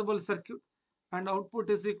the possible circuit, and output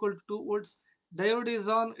is equal to 2 volts. Diode is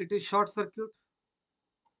on, it is short circuit,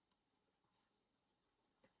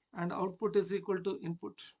 and output is equal to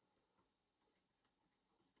input.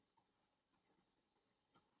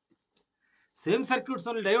 Same circuits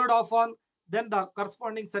only, diode off on, then the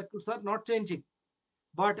corresponding circuits are not changing.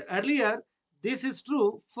 But earlier, this is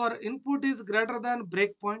true for input is greater than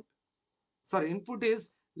breakpoint. Sorry, input is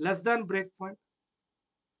less than breakpoint.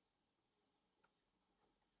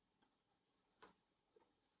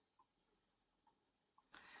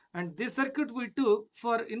 And this circuit we took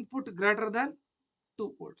for input greater than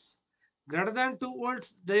 2 volts. Greater than 2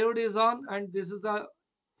 volts, diode is on, and this is the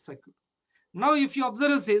circuit. Now, if you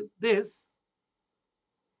observe this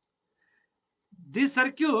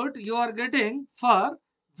circuit you are getting for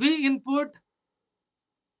V input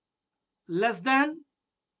less than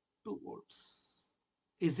 2 volts.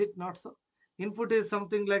 Is it not so? Input is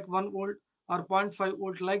something like 1 volt or 0.5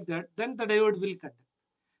 volt like that, then the diode will conduct.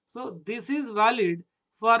 So this is valid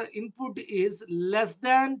for input is less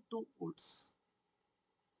than 2 volts.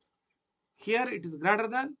 Here it is greater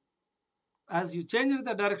than. As you change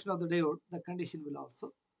the direction of the diode, the condition will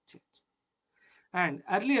also change. And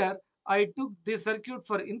earlier I took this circuit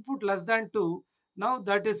for input less than 2. Now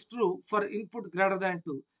that is true for input greater than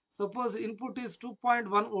 2. Suppose input is 2.1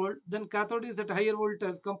 volt, then cathode is at higher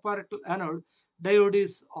voltage compared to anode, diode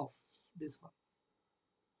is off. This one.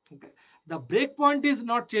 Okay. The breakpoint is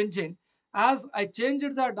not changing. As I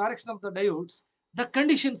changed the direction of the diodes, the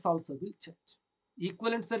conditions also will change.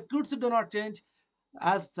 Equivalent circuits do not change.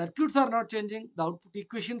 As circuits are not changing, the output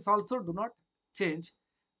equations also do not change.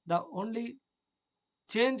 The only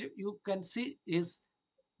change you can see is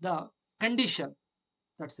the condition.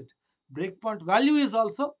 That's it. Breakpoint value is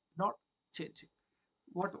also not changing.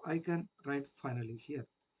 What I can write finally here.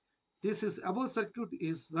 This is above circuit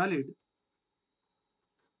is valid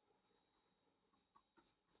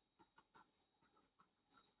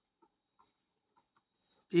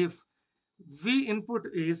if V input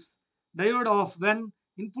is diode off when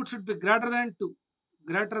input should be greater than 2,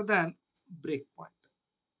 greater than breakpoint.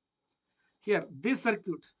 Here, this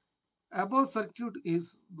circuit, above circuit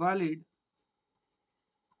is valid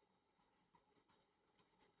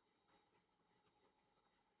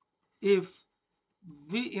if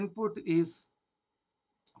V input is,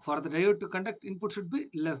 for the diode to conduct, input should be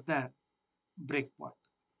less than breakpoint.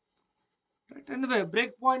 Right? Anyway,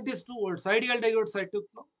 breakpoint is 2 volts. Ideal diodes I took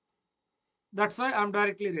now. That's why I'm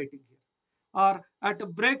directly writing here. Or at a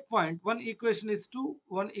breakpoint, one equation is 2,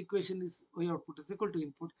 one equation is Y output is equal to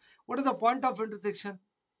input. What is the point of intersection?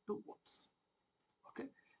 2 volts. Okay.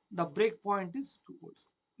 The breakpoint is 2 volts.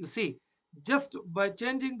 You see, just by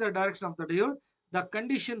changing the direction of the diode, the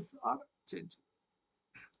conditions are changing.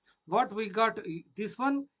 What we got, this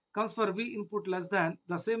one comes for V input less than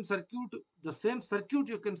the same circuit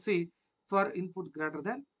you can see for input greater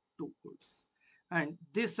than 2 volts. And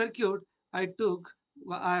this circuit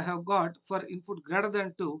I have got for input greater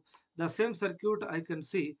than 2, the same circuit I can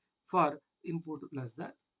see for input less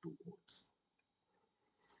than 2 volts.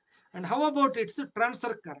 And how about its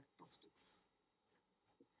transfer characteristics?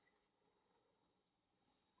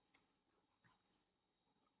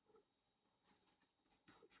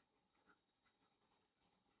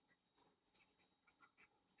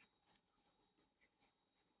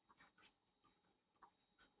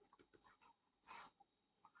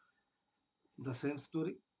 The same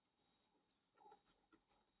story.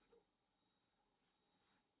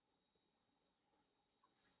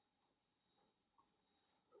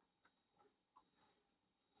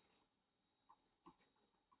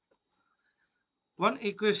 One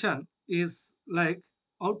equation is like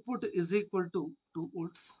output is equal to 2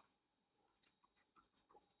 volts.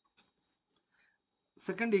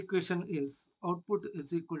 Second equation is output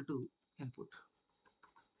is equal to input.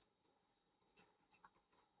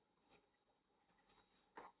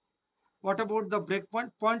 What about the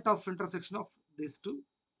breakpoint, point of intersection of these two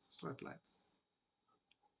straight lines?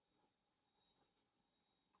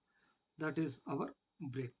 That is our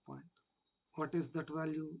breakpoint. What is that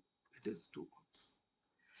value? It is 2 volts.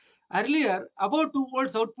 Earlier, above 2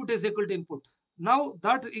 volts output is equal to input. Now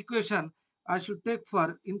that equation I should take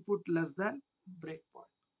for input less than breakpoint.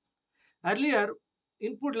 Earlier,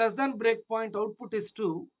 input less than breakpoint output is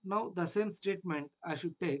 2. Now the same statement I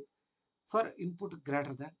should take for input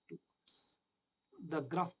greater than 2 volts. The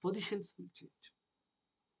graph positions will change.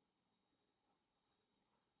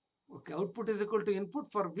 Okay, output is equal to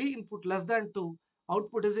input for V input less than 2.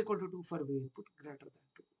 Output is equal to 2 for V input greater than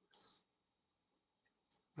 2 volts.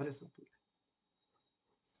 Very simple.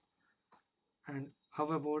 And how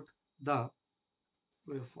about the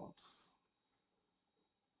waveforms?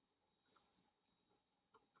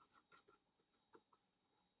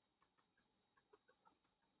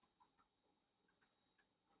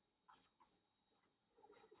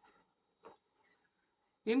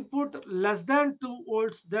 Input less than 2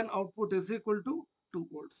 volts, then output is equal to 2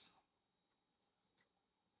 volts.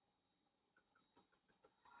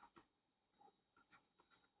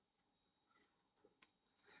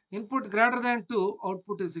 Input greater than 2,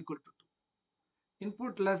 output is equal to 2.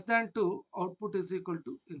 Input less than 2, output is equal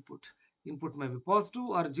to input. Input may be positive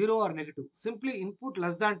or 0 or negative. Simply input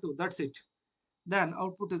less than 2, that's it. Then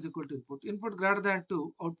output is equal to input. Input greater than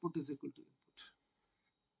 2, output is equal to input.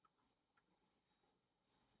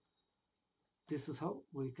 This is how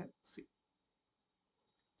we can see.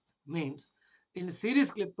 Means in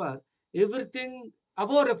series clipper, everything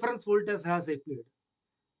above reference voltage has appeared.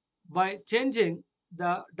 By changing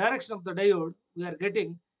the direction of the diode, we are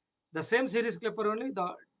getting the same series clipper only.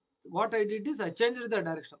 What I did is I changed the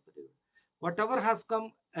direction of the diode. Whatever has come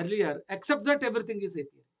earlier, except that everything is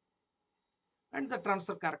appearing. And the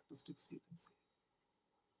transfer characteristics you can see.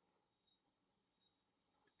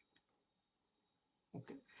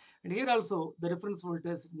 Okay. And here also the reference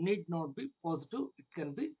voltage need not be positive, it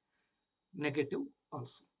can be negative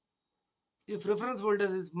also. If reference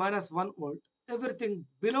voltage is minus 1 volt, everything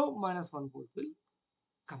below minus 1 volt will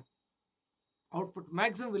come. Output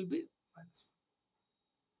maximum will be minus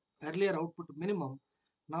 1. Earlier output minimum,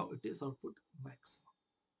 now it is output maximum.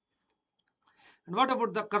 And what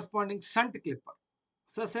about the corresponding shunt clipper?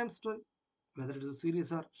 So same story, whether it is a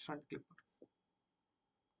series or shunt clipper.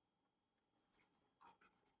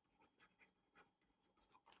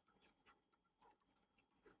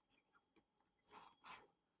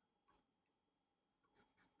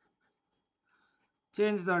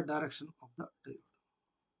 Change the direction of the diode.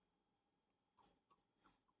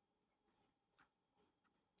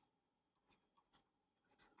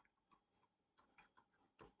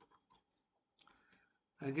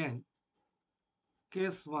 Again,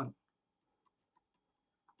 case 1.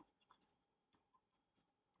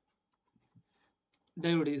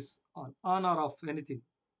 Diode is on or off, anything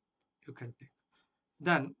you can take.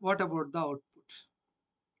 Then what about the output?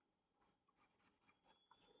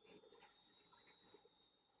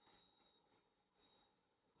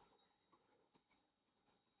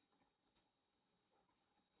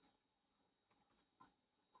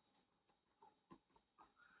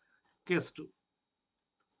 Case 2.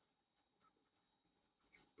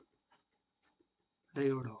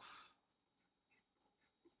 Diode off.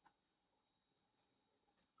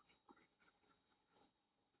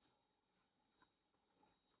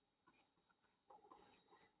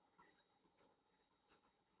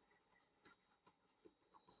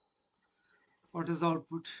 What is the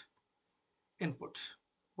output? Input.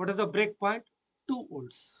 What is the break point? 2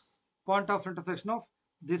 volts. Point of intersection of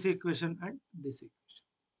this equation and this equation.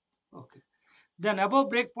 Okay. Then above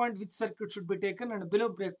breakpoint, which circuit should be taken, and below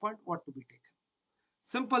breakpoint, what to be taken?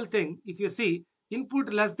 Simple thing. If you see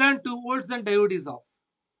input less than 2 volts, then diode is off.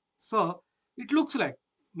 So it looks like,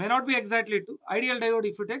 may not be exactly 2. Ideal diode,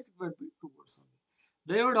 if you take, it will be 2 volts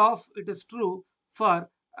only. Diode off, it is true for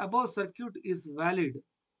above circuit is valid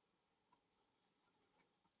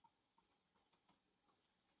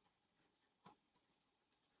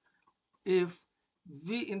if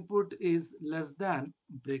V input is less than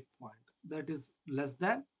breakpoint, that is less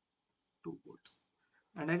than 2 volts.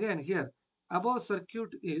 And again here, above circuit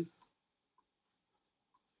is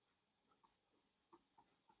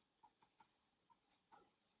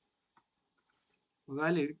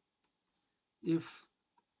valid if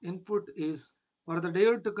input is, for the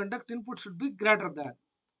diode to conduct, input should be greater than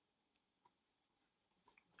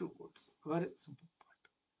 2 volts. Very simple point.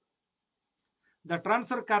 The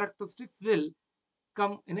transfer characteristics will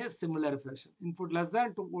come in a similar fashion. Input less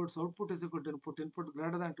than 2 volts, output is equal to input. Input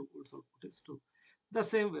greater than 2 volts, output is 2. The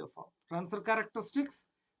same waveform. Transfer characteristics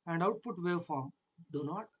and output waveform do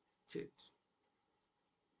not change.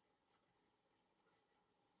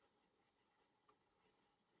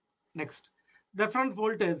 Next, the reference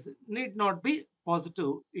voltage need not be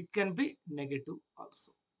positive, it can be negative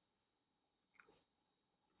also.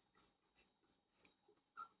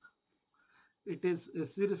 It is a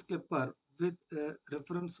series clipper with a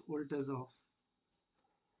reference voltage of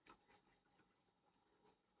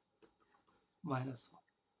 -1.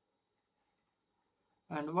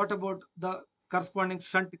 And what about the corresponding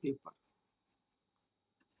shunt clipper?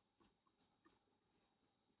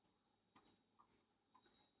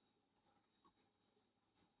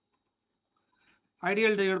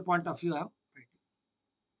 Ideal diode point of view, I am writing.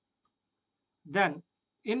 Then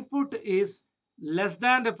input is less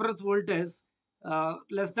than reference voltage,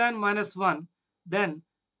 less than -1. Then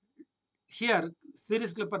here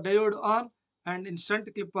series clipper diode on, and in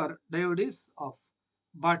shunt clipper diode is off.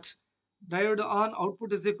 But diode on,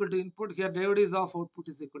 output is equal to input. Here diode is off, output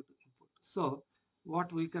is equal to input. So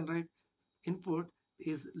what we can write, input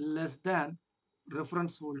is less than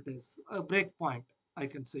reference voltage, a break point, I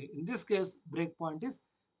can say. In this case, break point is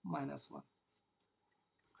 -1.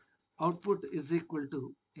 Output is equal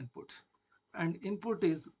to input, and input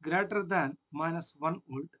is greater than -1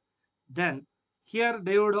 volt. Then here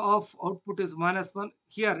diode off, output is -1.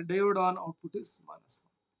 Here diode on, output is -1.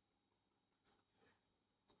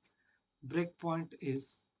 Breakpoint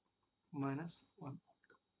is -1.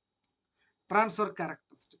 Transfer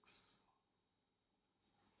characteristics.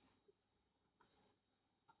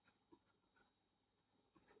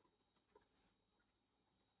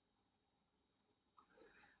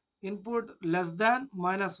 Input less than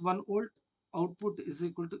 -1 volt, output is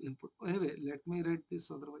equal to input. Anyway, let me write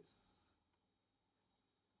this otherwise.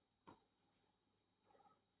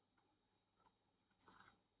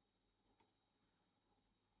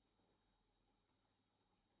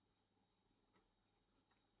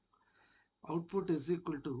 Output is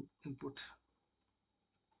equal to input.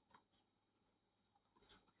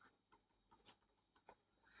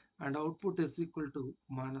 And output is equal to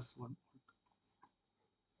 -1.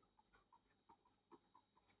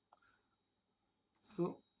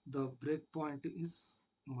 So the breakpoint is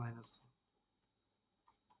 -1.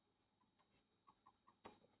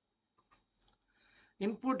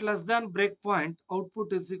 Input less than breakpoint,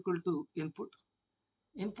 output is equal to input.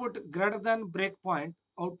 Input greater than breakpoint,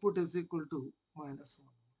 output is equal to -1.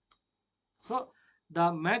 So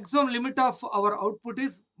the maximum limit of our output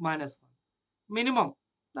is -1. Minimum,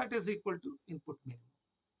 that is equal to input minimum.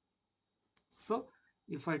 So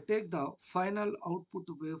if I take the final output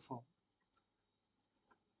waveform,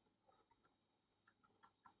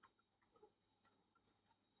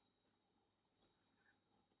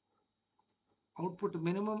 output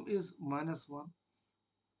minimum is -1.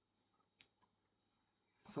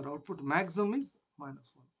 So output maximum is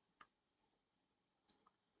 -1.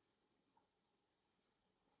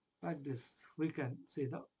 Like this, we can see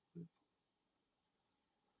the.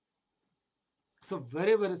 So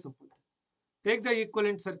very, very simple. Take the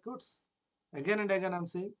equivalent circuits, again and again I'm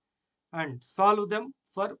saying, and solve them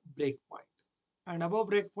for breakpoint. And above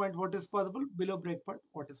breakpoint, what is possible? Below breakpoint,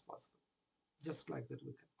 what is possible? Just like that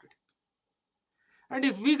we can predict. And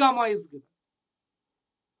if V gamma is given,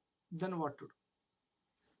 then what to do?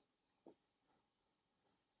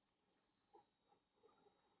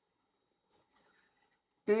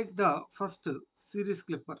 Take the first series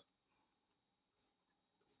clipper.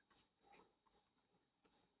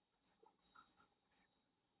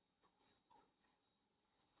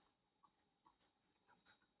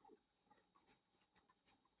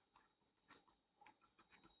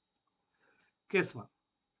 Case 1.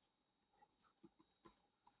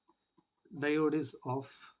 Diode is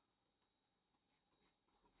off.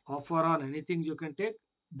 Off or on, anything you can take,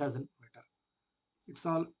 doesn't matter. It's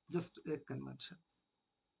all just a convention.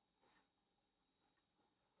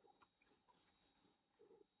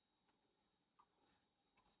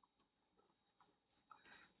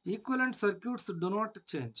 Equivalent circuits do not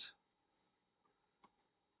change.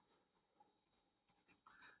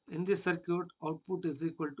 In this circuit, output is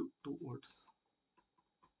equal to 2 volts.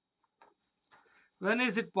 When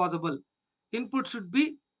is it possible? Input should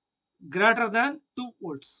be greater than 2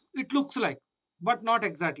 volts. It looks like, but not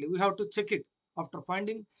exactly. We have to check it. After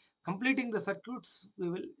completing the circuits, we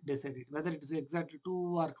will decide it, whether it is exactly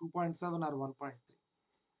 2 or 2.7 or 1.3.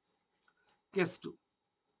 Case 2.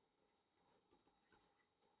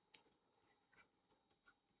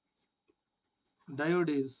 Diode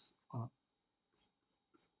is on.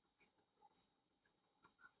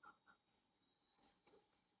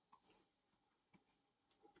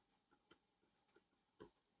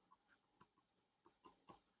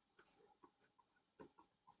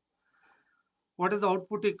 What is the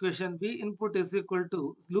output equation? V input is equal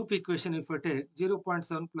to loop equation. If I take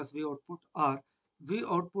 0.7 plus V output, or V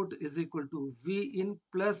output is equal to V in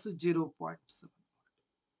plus 0.7.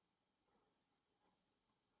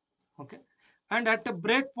 Okay. And at a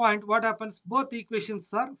break point, what happens? Both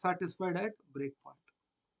equations are satisfied at break point.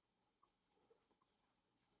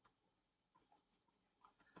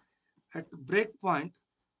 At break point,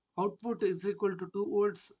 output is equal to 2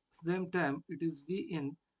 volts. Same time, it is V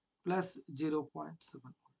in plus 0.7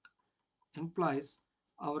 volt. Implies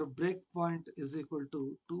our break point is equal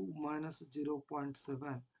to 2 minus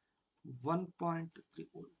 0.7, 1.3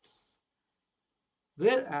 volts.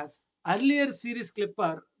 Whereas earlier series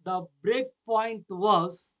clipper, the break point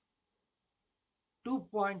was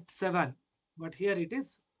 2.7, but here it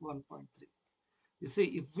is 1.3. You see,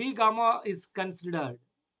 if V gamma is considered,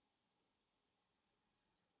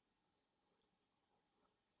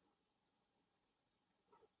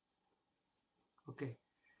 okay,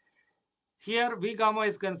 here V gamma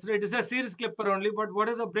is considered, it is a series clipper only, but what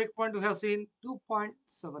is the break point we have seen?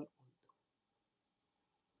 2.7.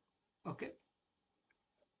 Okay.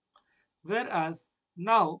 Whereas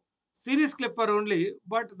now series clipper only,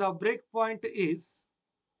 but the break point is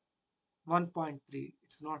 1.3.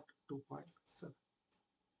 It's not 2.7.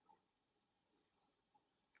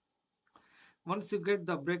 Once you get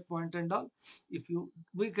the break point and all,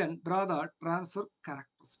 we can draw the transfer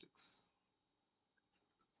characteristics.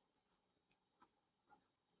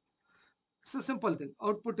 It's a simple thing.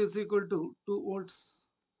 Output is equal to 2 volts.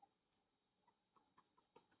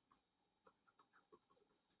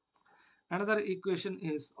 Another equation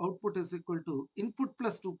is output is equal to input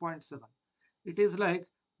plus 2.7. It is like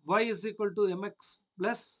y is equal to mx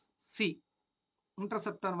plus c.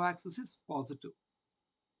 Intercept on y-axis is positive.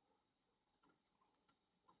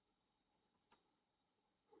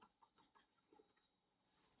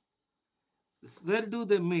 Where do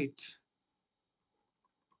they meet?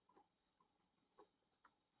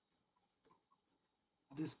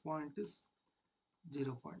 This point is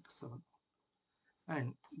 0.7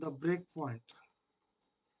 and the break point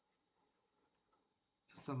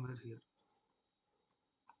is somewhere here.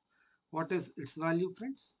 What is its value,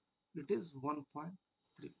 friends? It is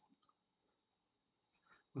 1.3.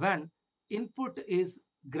 When input is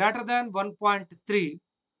greater than 1.3,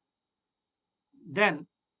 then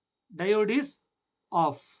diode is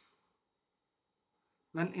off.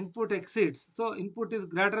 When input exceeds, so input is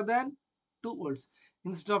greater than 2 volts.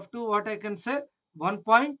 Instead of 2, what I can say?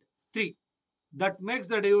 1.3. That makes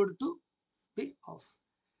the diode to be off.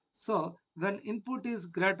 So when input is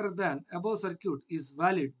greater than, above circuit is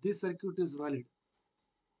valid, this circuit is valid.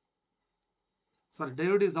 Sorry,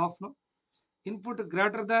 diode is off now. Input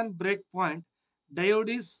greater than break point, diode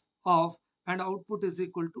is off and output is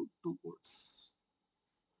equal to 2 volts.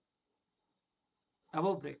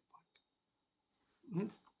 Above break point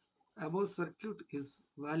means above circuit is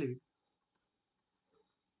valid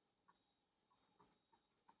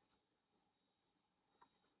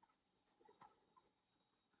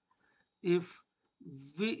if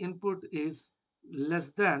V input is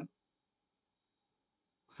less than,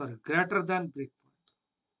 sorry, greater than break point.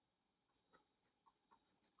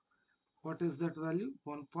 What is that value?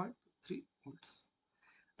 1.3 volts.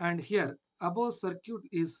 And here above circuit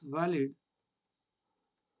is valid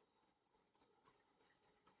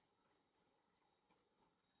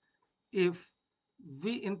if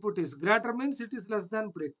V input is greater means it is less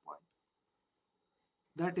than break point.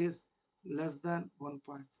 That is less than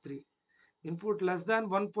 1.3. Input less than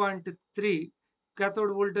 1.3,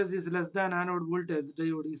 cathode voltage is less than anode voltage,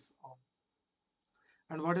 diode is on.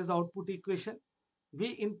 And what is the output equation?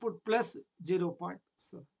 V input plus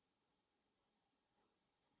 0.7.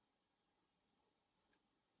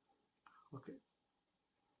 Okay.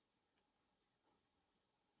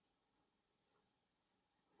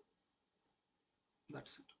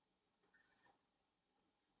 That's it.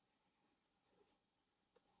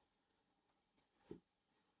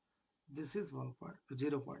 This is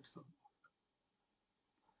 0.7.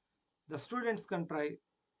 The students can try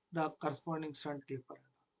the corresponding shunt clipper.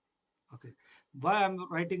 Okay. Why I'm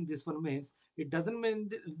writing this one means it doesn't mean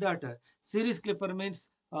that series clipper means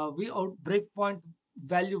V out break point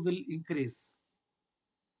value will increase.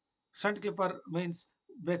 Shunt clipper means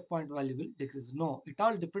break point value will decrease. No, it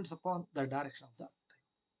all depends upon the direction of the.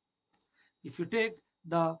 If you take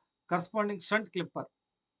the corresponding shunt clipper,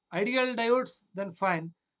 ideal diodes, then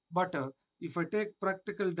fine. But if I take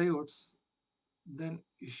practical diodes, then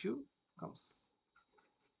issue comes.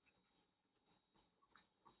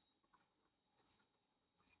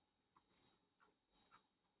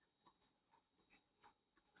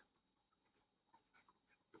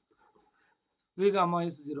 V gamma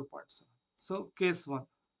is 0.7. So case 1.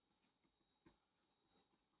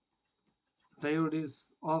 diode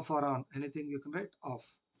is off or on, anything you can write off.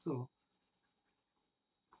 So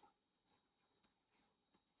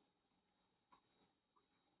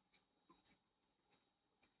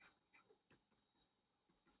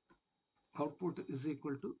output is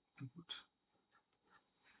equal to input.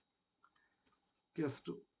 Case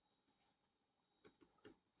 2,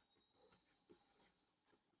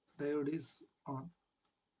 diode is on.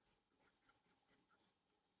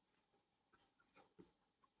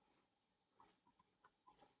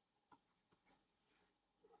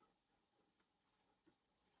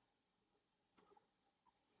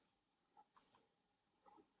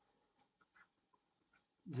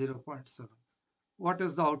 Zero 0.7. What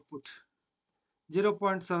is the output?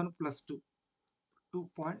 0.7 plus 2,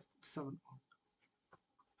 2.7.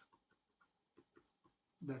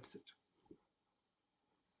 That's it.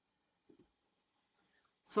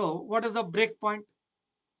 So what is the break point?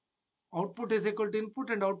 Output is equal to input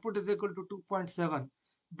and output is equal to 2.7.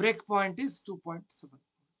 Break point is 2.7.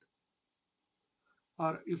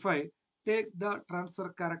 Or if I take the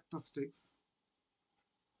transfer characteristics,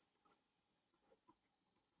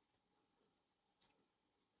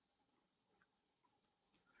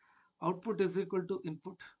 output is equal to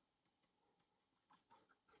input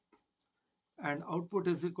and output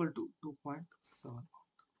is equal to 2.7.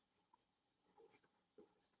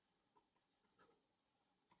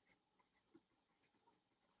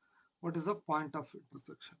 What is the point of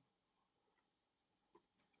intersection?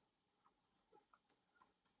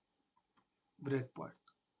 Break point.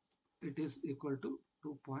 It is equal to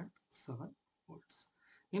 2.7 volts.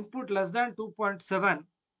 Input less than 2.7.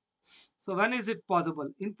 So when is it possible?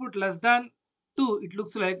 Input less than 2, it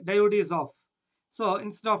looks like diode is off. So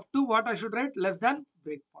instead of 2, what I should write? Less than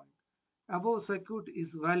break point. Above circuit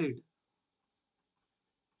is valid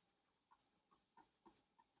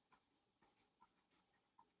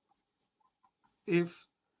if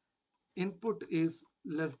input is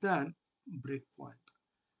less than break point.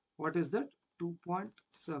 What is that? 2.7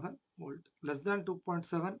 volt. Less than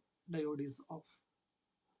 2.7, diode is off.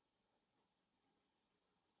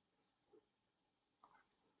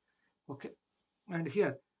 Okay. And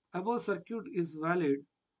here, above circuit is valid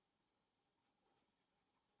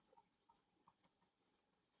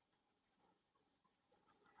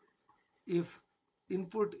if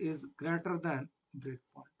input is greater than break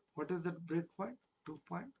point. What is that break point?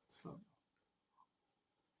 2.7.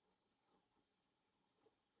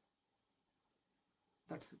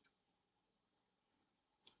 That's it.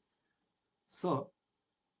 So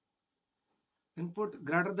input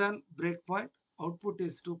greater than break point, output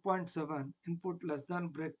is 2.7. Input less than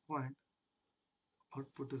break point,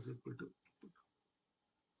 output is equal to input.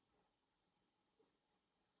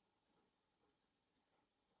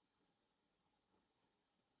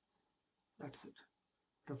 That's it.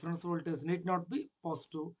 Reference voltage need not be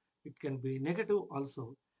positive, it can be negative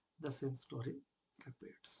also. The same story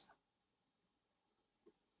repeats.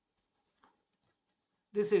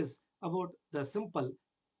 This is about the simple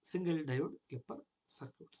single diode Clipper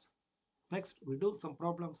circuits. Next, we do some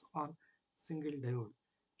problems on single diode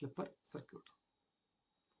Clipper circuit.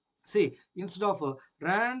 See, instead of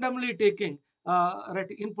randomly taking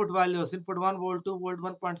input values, input 1 volt, 2 volt,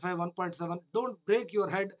 1.5, 1.7, don't break your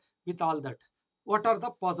head with all that. What are the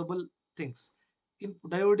possible things?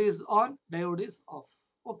 Diode is on, diode is off.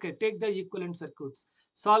 Okay, take the equivalent circuits,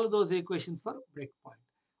 solve those equations for breakpoint.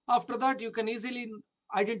 After that, you can easily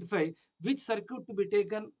identify which circuit to be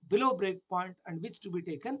taken below breakpoint and which to be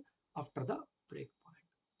taken after the breakpoint.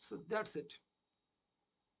 So that's it.